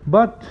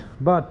 But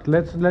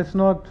let's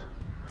not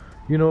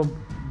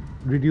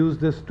reduce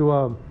this to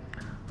a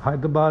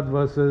Hyderabad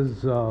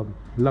versus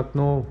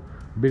Lucknow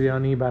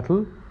biryani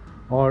battle,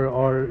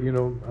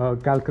 or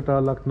Calcutta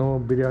Lucknow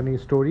biryani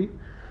story,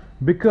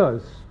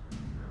 because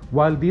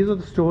while these are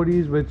the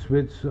stories which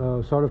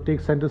sort of take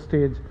center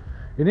stage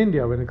in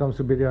India when it comes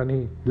to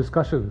biryani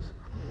discussions,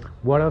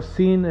 what I've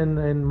seen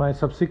in my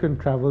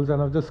subsequent travels,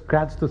 and I've just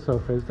scratched the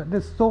surface, that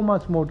there's so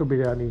much more to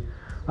biryani.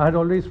 I had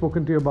already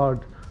spoken to you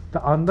about the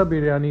Andhra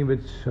biryani,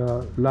 which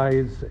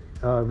lies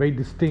very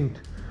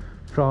distinct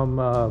from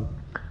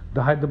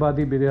the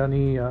Hyderabadi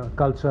biryani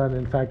culture, and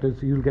in fact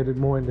you'll get it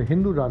more in the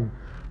Hindu-run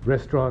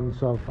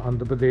restaurants of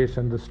Andhra Pradesh,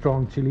 and the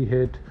strong chili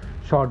hit,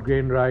 short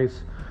grain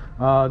rice.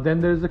 Then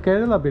there's the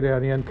Kerala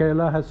biryani, and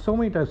Kerala has so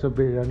many types of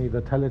biryani,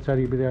 the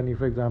Thalachari biryani,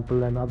 for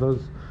example, and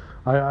others.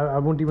 I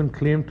won't even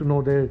claim to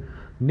know their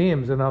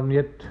names, and I'm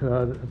yet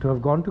to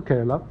have gone to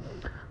Kerala.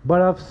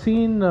 But I've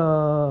seen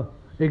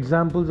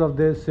examples of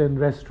this in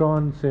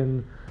restaurants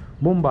in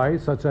Mumbai,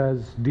 such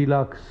as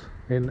Deluxe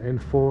in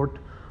Fort,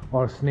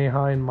 or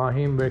Sneha in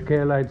Mahim, where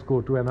Keralites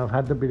go to, and I've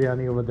had the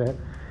biryani over there.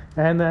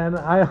 And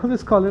I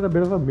always call it a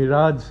bit of a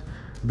mirage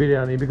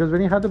biryani, because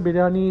when you have the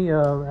biryani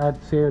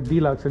at say a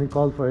deluxe and you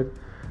call for it,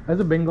 as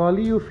a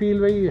Bengali you feel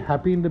very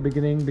happy in the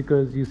beginning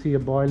because you see a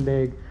boiled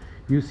egg,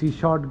 you see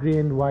short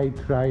grained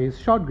white rice,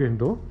 short grained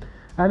though,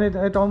 and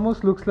it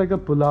almost looks like a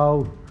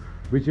pulao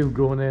which you've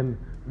grown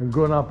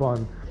up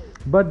on.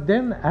 But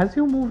then as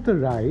you move the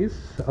rice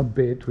a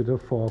bit with a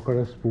fork or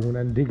a spoon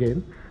and dig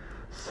in,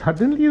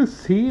 suddenly you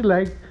see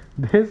like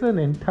there's an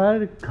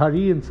entire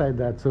curry inside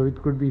that. So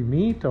it could be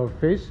meat or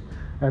fish,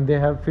 and they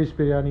have fish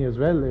biryani as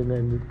well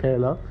in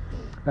Kerala,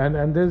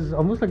 and there's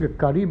almost like a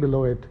curry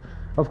below it.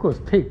 Of course,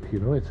 thick,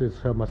 it's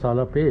a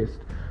masala paste,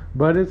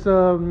 but it's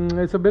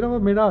a bit of a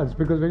mirage,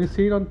 because when you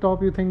see it on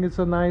top, you think it's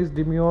a nice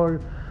demure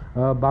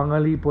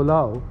Bangali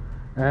pulao,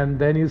 and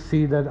then you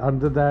see that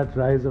under that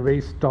rises a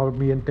very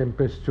stormy and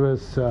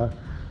tempestuous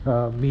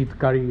meat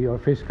curry or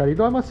fish curry.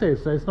 Though I must say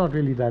it's not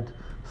really that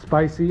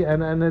spicy,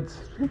 and it's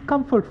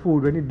comfort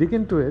food when you dig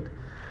into it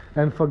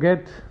and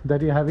forget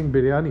that you're having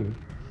biryani.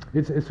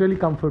 It's really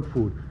comfort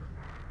food.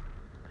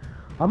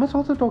 I must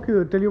also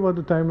tell you about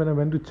the time when I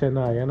went to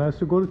Chennai, and I used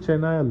to go to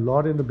Chennai a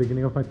lot in the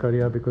beginning of my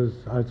career because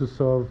I used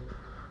to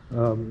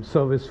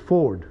service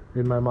Ford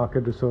in my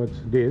market research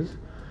days.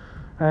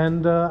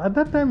 And at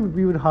that time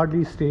we would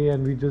hardly stay,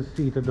 and we just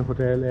eat at the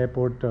hotel,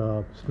 airport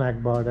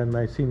snack bar, and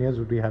my seniors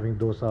would be having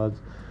dosas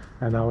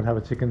and I would have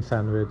a chicken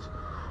sandwich.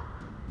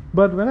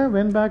 But when I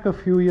went back a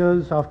few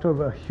years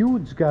after a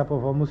huge gap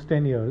of almost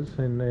 10 years,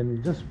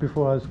 and just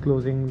before I was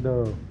closing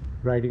the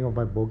writing of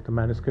my book, the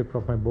manuscript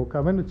of my book, I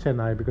went to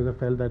Chennai because I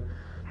felt that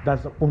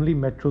that's the only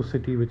metro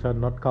city which are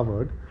not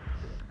covered.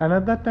 And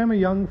at that time, a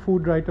young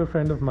food writer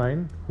friend of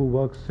mine who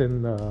works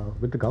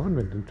with the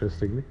government,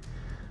 interestingly,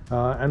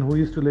 and who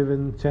used to live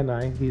in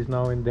Chennai, he's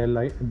now in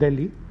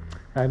Delhi,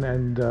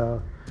 and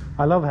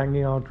I love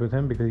hanging out with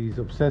him because he's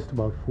obsessed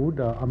about food.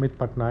 Amit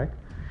Patnaik.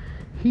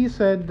 He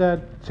said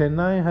that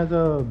Chennai has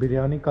a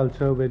biryani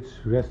culture which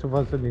rest of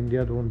us in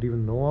India don't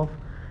even know of.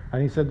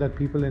 And he said that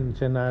people in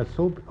Chennai are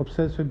so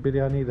obsessed with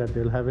biryani that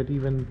they'll have it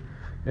even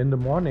in the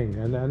morning,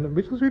 and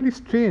which was really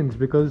strange,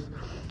 because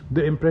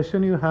the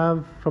impression you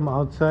have from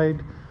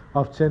outside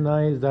of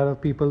Chennai is that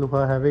of people who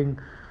are having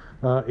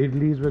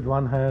idlis with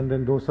one hand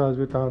and dosas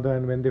with the other,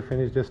 and when they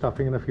finish they're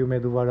stuffing in a few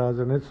medu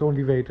vadas, and it's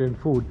only vegetarian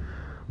food.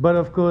 But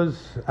of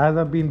course, as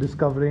I've been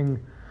discovering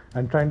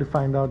and trying to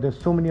find out, there's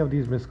so many of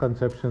these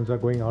misconceptions are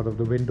going out of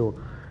the window.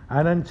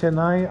 And in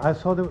Chennai I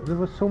saw there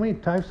were so many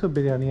types of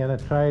biryani, and I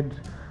tried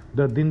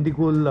the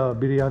Dindigul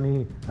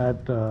biryani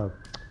at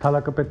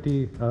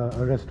Thalakapetti,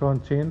 a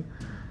restaurant chain,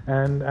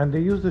 and they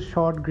use the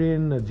short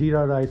grain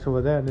jeera rice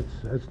over there, and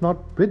it's not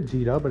with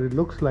jeera, but it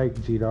looks like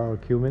jeera or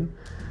cumin,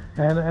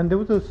 and there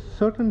was a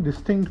certain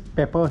distinct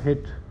pepper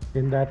hit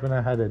in that when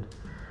I had it.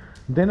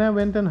 Then I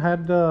went and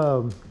had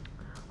the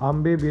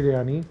Ambe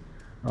biryani,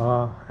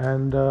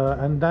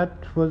 and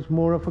that was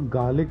more of a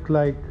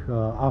garlic-like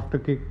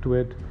afterkick to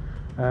it,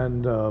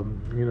 and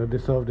they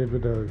served it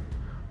with a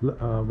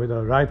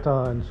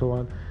raita and so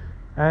on.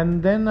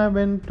 And then I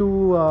went to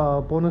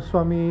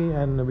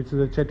Ponuswamy, which is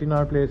a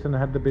Chettinar place, and I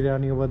had the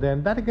biryani over there,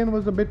 and that again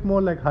was a bit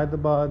more like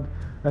Hyderabad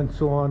and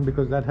so on,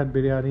 because that had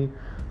biryani.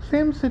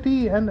 Same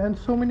city and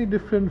so many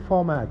different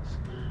formats.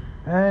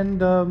 And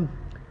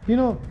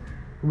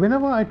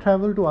whenever I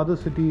travel to other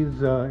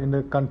cities in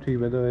the country,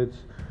 whether it's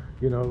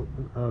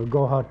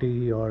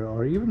Guwahati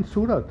or even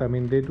Surat, I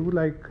mean, they do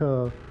like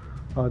the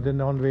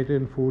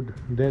non-vegetarian food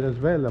there as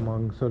well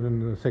among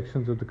certain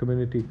sections of the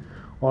community,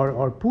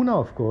 or Pune,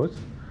 of course,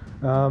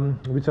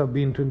 which I've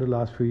been to in the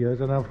last few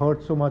years, and I've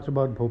heard so much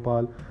about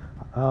Bhopal.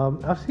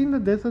 I've seen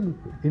that there's an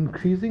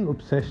increasing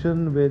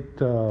obsession with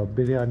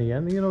biryani,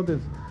 and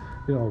there's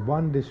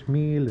one dish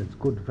meal, it's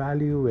good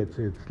value, it's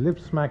lip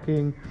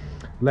smacking.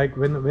 Like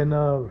when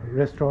a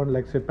restaurant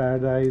like say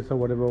Paradise or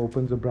whatever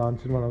opens a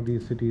branch in one of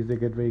these cities, they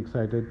get very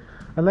excited.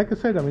 And like I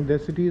said, I mean,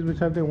 there's cities which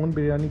have their own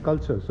biryani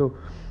culture. So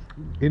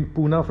in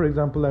Pune, for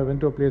example, I went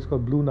to a place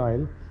called Blue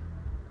Nile,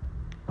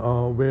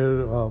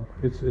 where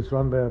it's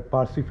run by a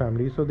Parsi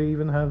family. So they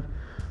even have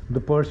the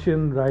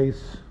Persian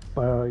rice,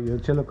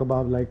 chelo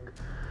kebab like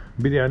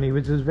biryani,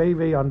 which is very,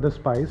 very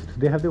underspiced.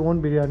 They have their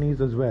own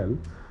biryanis as well,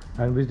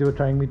 and which they were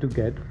trying me to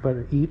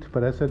eat,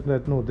 but I said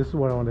that no, this is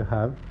what I want to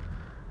have.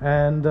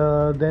 And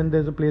then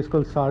there's a place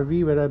called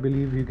Sarvi, where I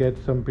believe you get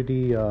some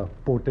pretty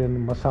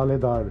potent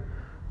masaledar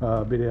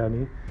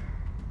biryani.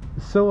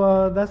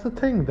 So that's the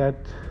thing, that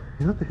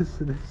there's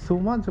so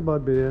much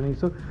about biryani.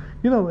 So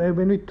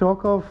when we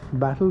talk of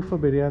battle for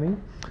biryani,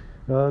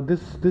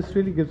 this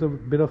really gives a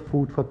bit of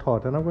food for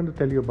thought, and I'm going to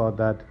tell you about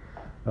that,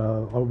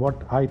 or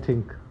what I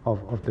think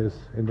of this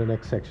in the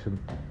next section.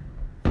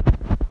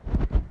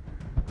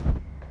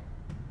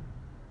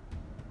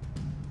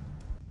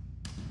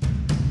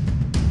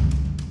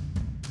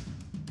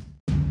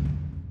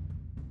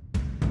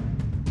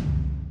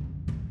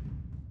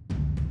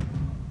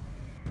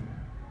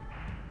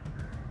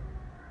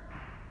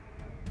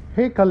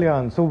 Hey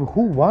Kalyan, so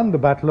who won the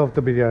battle of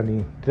the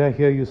biryani? Did I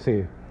hear you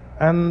say?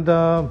 And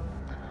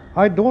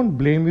I don't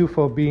blame you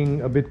for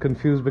being a bit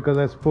confused, because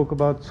I spoke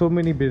about so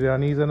many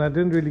biryanis and I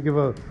didn't really give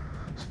a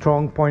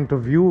strong point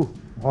of view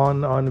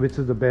on which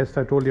is the best.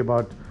 I told you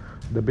about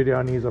the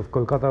biryanis of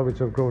Kolkata,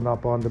 which I've grown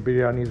up on, the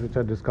biryanis which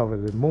I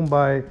discovered in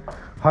Mumbai,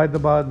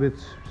 Hyderabad, which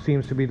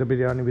seems to be the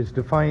biryani which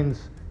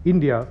defines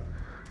India,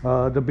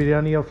 the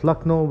biryani of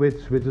Lucknow, which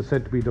is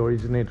said to be the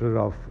originator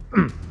of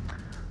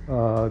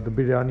the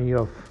biryani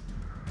of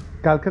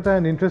Calcutta.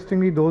 And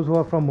interestingly, those who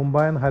are from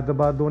Mumbai and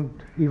Hyderabad don't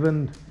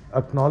even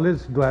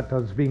acknowledge that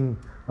as being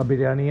a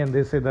biryani, and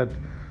they say that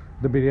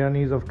the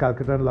biryanis of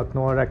Calcutta and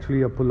Lucknow are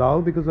actually a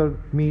pulao because the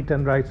meat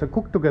and rice are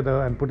cooked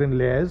together and put in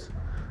layers.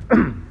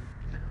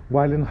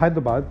 While in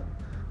Hyderabad,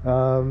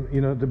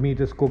 the meat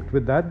is cooked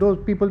with that. Those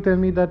people tell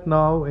me that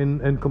now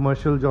in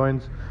commercial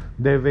joints,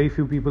 there are very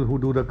few people who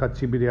do the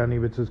kachi biryani,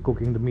 which is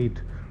cooking the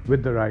meat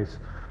with the rice.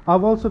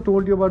 I've also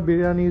told you about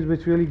biryanis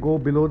which really go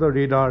below the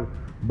radar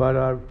but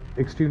are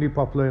extremely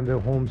popular in their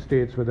home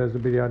states, where there's the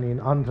biryani in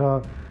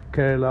Andhra,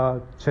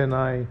 Kerala,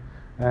 Chennai,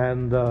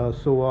 and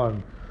so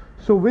on.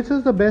 So which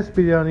is the best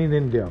biryani in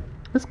India?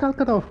 It's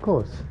Calcutta, of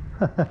course.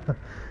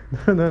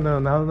 No.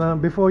 Now,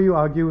 before you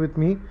argue with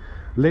me,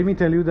 let me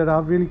tell you that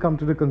I've really come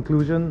to the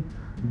conclusion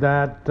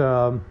that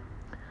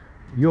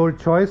your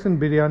choice in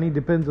biryani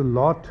depends a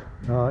lot,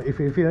 if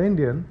you're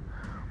Indian,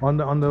 on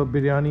the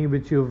biryani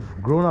which you've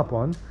grown up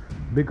on,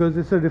 because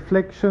it's a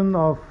reflection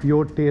of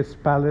your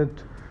taste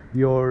palette,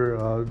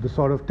 your the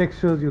sort of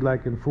textures you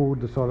like in food,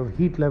 the sort of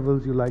heat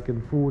levels you like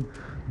in food,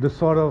 the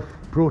sort of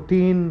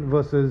protein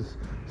versus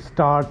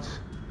starch,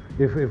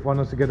 if one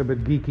was to get a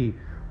bit geeky,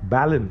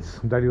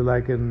 balance that you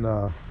like in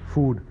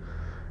food.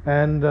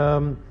 And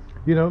I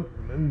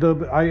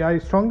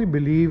strongly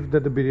believe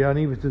that the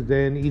biryani which is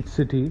there in each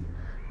city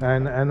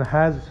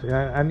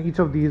and each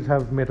of these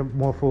have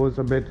metamorphosed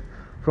a bit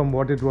from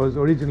what it was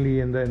originally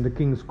in the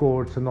king's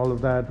courts and all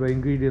of that, where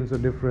ingredients are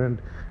different,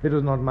 it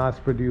was not mass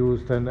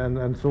produced,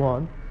 and so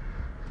on.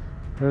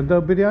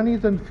 The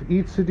biryanis in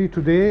each city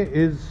today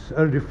is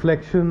a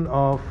reflection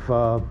of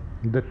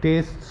the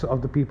tastes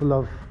of the people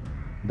of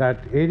that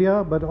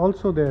area, but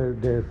also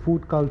their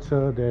food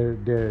culture,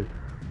 their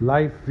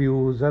life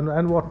views,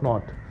 and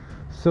whatnot.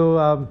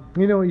 So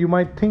you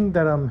might think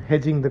that I'm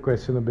hedging the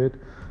question a bit,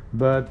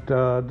 but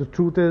the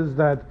truth is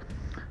that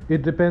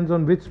it depends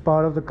on which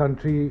part of the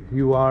country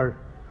you are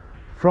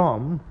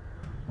from.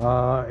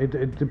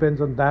 It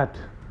depends on that,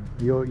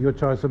 your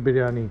choice of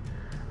biryani.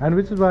 And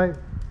which is why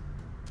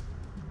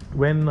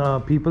when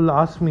people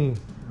ask me,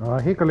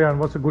 hey Kalyan,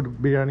 what's a good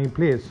biryani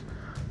place,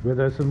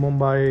 whether it's in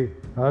Mumbai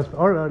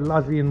or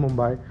largely in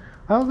Mumbai,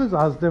 I always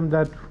ask them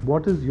that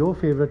what is your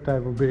favorite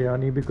type of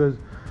biryani, because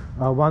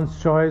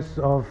one's choice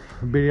of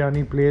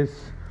biryani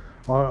place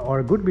or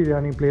a good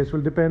biryani place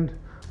will depend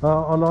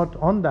a lot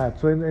on that.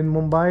 So in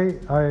Mumbai,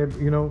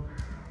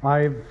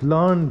 I've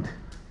learned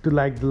to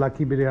like the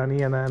Lucky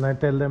biryani, and I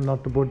tell them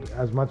not to put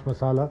as much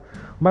masala.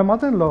 My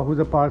mother-in-law, who's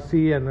a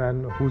Parsi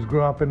and who's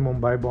grew up in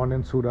Mumbai, born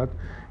in Surat,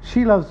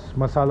 she loves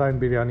masala in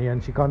biryani,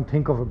 and she can't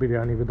think of a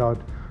biryani without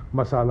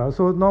masala.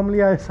 So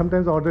normally I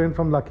sometimes order in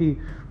from Lucky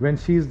when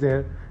she's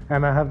there,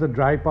 and I have the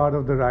dry part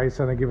of the rice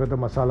and I give her the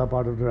masala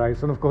part of the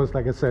rice. And of course,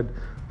 like I said,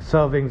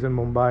 servings in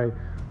Mumbai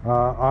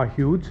are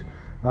huge.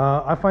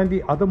 I find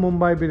the other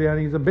Mumbai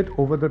biryani is a bit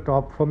over the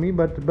top for me,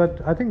 but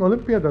I think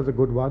Olympia does a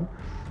good one.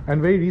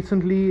 And very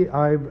recently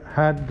I've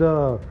had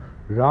the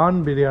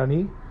Raan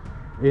biryani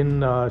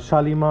in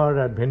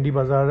Shalimar at Bhendi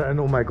Bazaar, and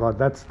oh my god,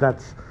 that's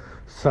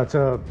such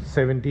a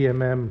 70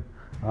 mm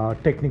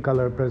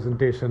Technicolor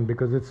presentation,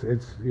 because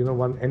it's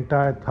one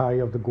entire thigh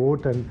of the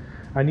goat,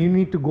 and you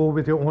need to go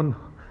with your own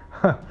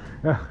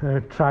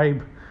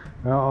tribe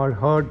or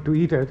herd to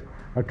eat it,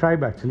 a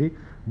tribe actually.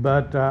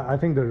 But I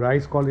think the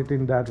rice quality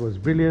in that was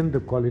brilliant,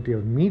 the quality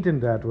of meat in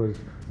that was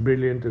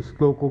brilliant, it's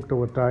slow cooked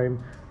over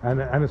time,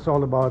 and it's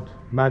all about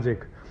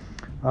magic.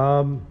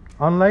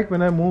 Unlike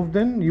when I moved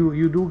in,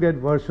 you do get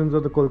versions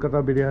of the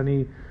Kolkata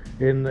biryani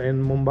in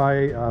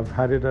Mumbai. I've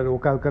had it at O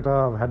Calcutta,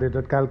 I've had it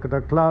at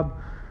Calcutta Club,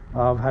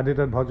 I've had it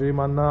at Bhajri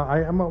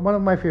Manna. One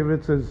of my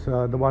favorites is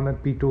the one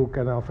at P2,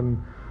 and I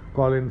often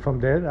call in from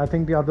there. I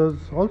think the others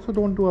also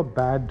don't do a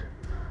bad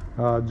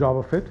job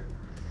of it.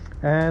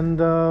 And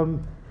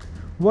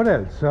what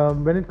else?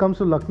 When it comes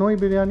to Lucknowi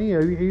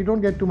biryani, you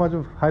don't get too much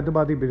of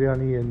Hyderabadi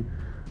biryani in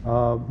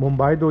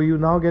Mumbai, though you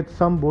now get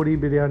some Bori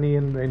biryani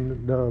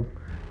in the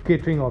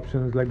catering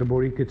options like the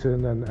Bori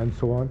kitchen and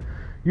so on.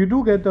 You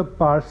do get the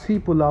Parsi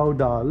pulao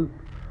dal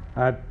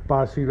at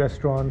Parsi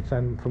restaurants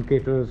and from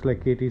caterers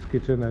like Katie's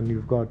Kitchen, and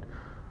you've got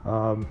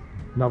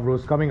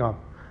Navroz coming up.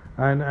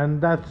 And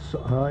that's,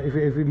 if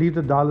you leave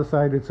the dal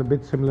aside, it's a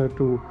bit similar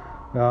to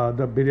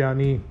the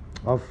biryani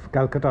of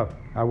Calcutta,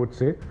 I would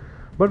say.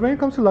 But when it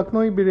comes to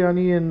Lucknowi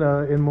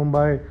biryani in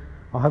Mumbai,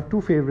 I have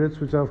two favorites,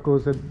 which are of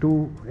course at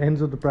two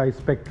ends of the price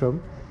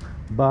spectrum.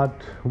 But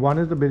one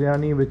is the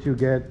biryani which you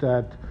get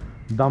at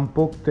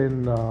Dampukt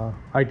in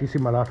ITC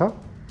Maratha,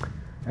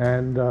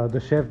 and the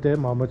chef there,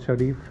 Mohammed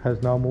Sharif,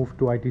 has now moved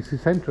to ITC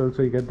Central,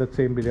 so you get that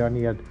same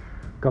biryani at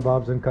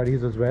kebabs and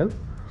curries as well.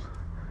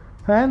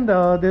 And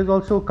there's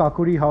also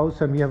Kakuri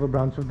House, and we have a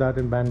branch of that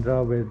in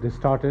Bandra where they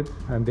started,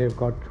 and they've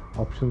got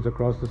options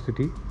across the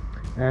city.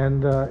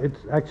 And it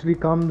actually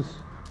comes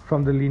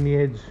from the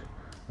lineage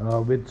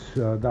which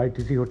the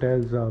ITC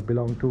hotels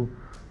belong to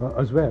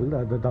as well,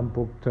 the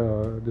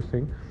Dampot, this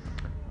thing.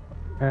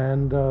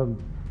 And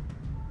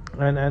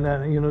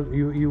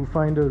you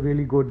find a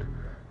really good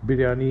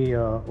biryani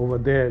over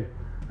there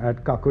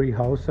at Kakuri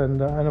House,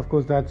 and of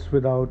course that's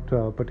without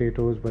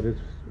potatoes, but it's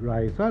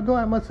rice. Though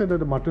I must say that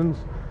the mutton's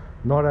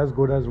not as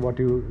good as what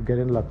you get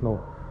in Lucknow.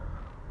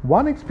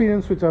 One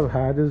experience which I've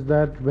had is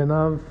that when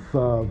I've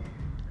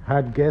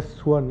had guests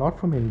who are not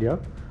from India,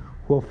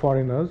 who are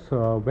foreigners,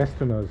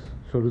 Westerners,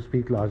 so to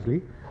speak,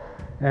 largely,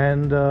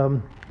 and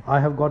I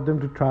have got them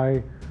to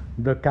try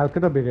the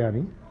Calcutta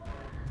biryani.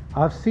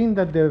 I've seen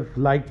that they've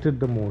liked it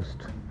the most.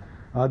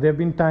 There have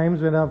been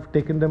times when I've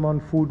taken them on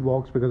food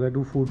walks, because I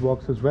do food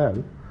walks as well,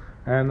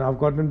 and I've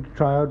got them to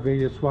try out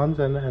various ones,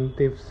 and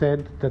they've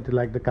said that they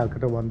like the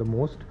Calcutta one the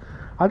most.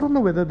 I don't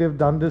know whether they've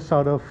done this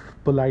out of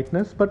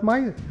politeness, but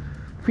my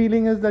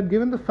feeling is that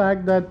given the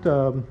fact that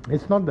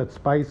it's not that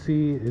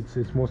spicy,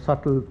 it's more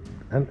subtle,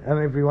 and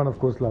everyone of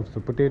course loves the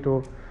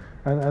potato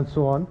and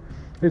so on,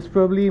 it's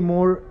probably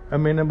more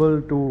amenable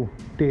to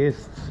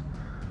tastes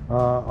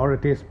or a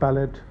taste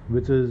palette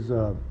which is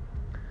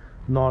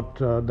not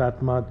that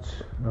much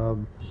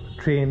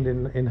trained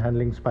in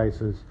handling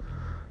spices.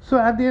 So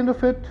at the end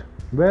of it,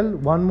 well,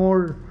 one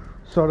more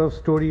sort of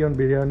story on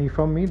biryani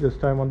from me, this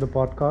time on the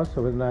podcast.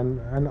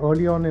 And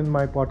early on in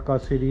my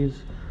podcast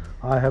series,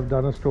 I have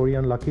done a story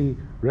on Lucky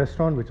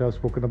Restaurant, which I've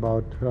spoken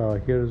about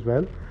here as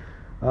well.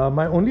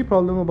 My only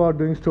problem about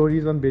doing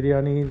stories on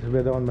biryanis,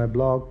 whether on my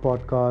blog,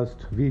 podcast,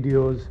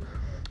 videos,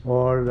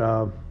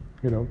 or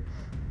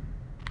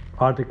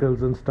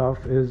articles and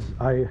stuff, is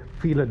I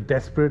feel a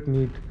desperate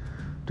need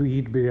to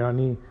eat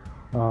biryani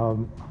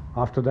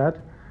after that,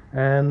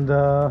 and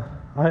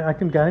I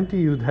can guarantee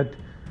you that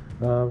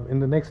in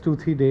the next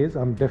 2-3 days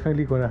I'm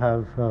definitely going to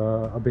have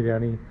a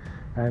biryani,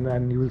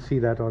 and you will see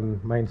that on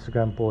my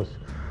Instagram post.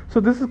 So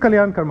this is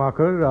Kalyan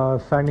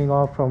Karmakar signing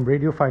off from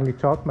Radio Finely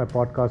Chopped, my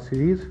podcast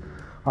series.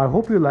 I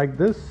hope you like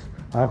this.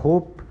 I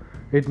hope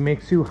it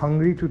makes you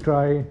hungry to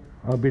try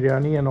a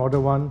biryani and order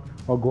one,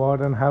 or go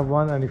out and have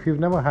one. And if you've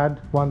never had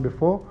one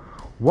before,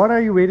 what are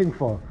you waiting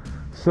for?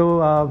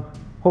 So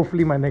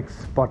hopefully my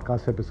next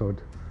podcast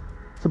episode.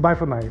 So bye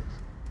for now,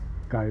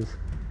 guys.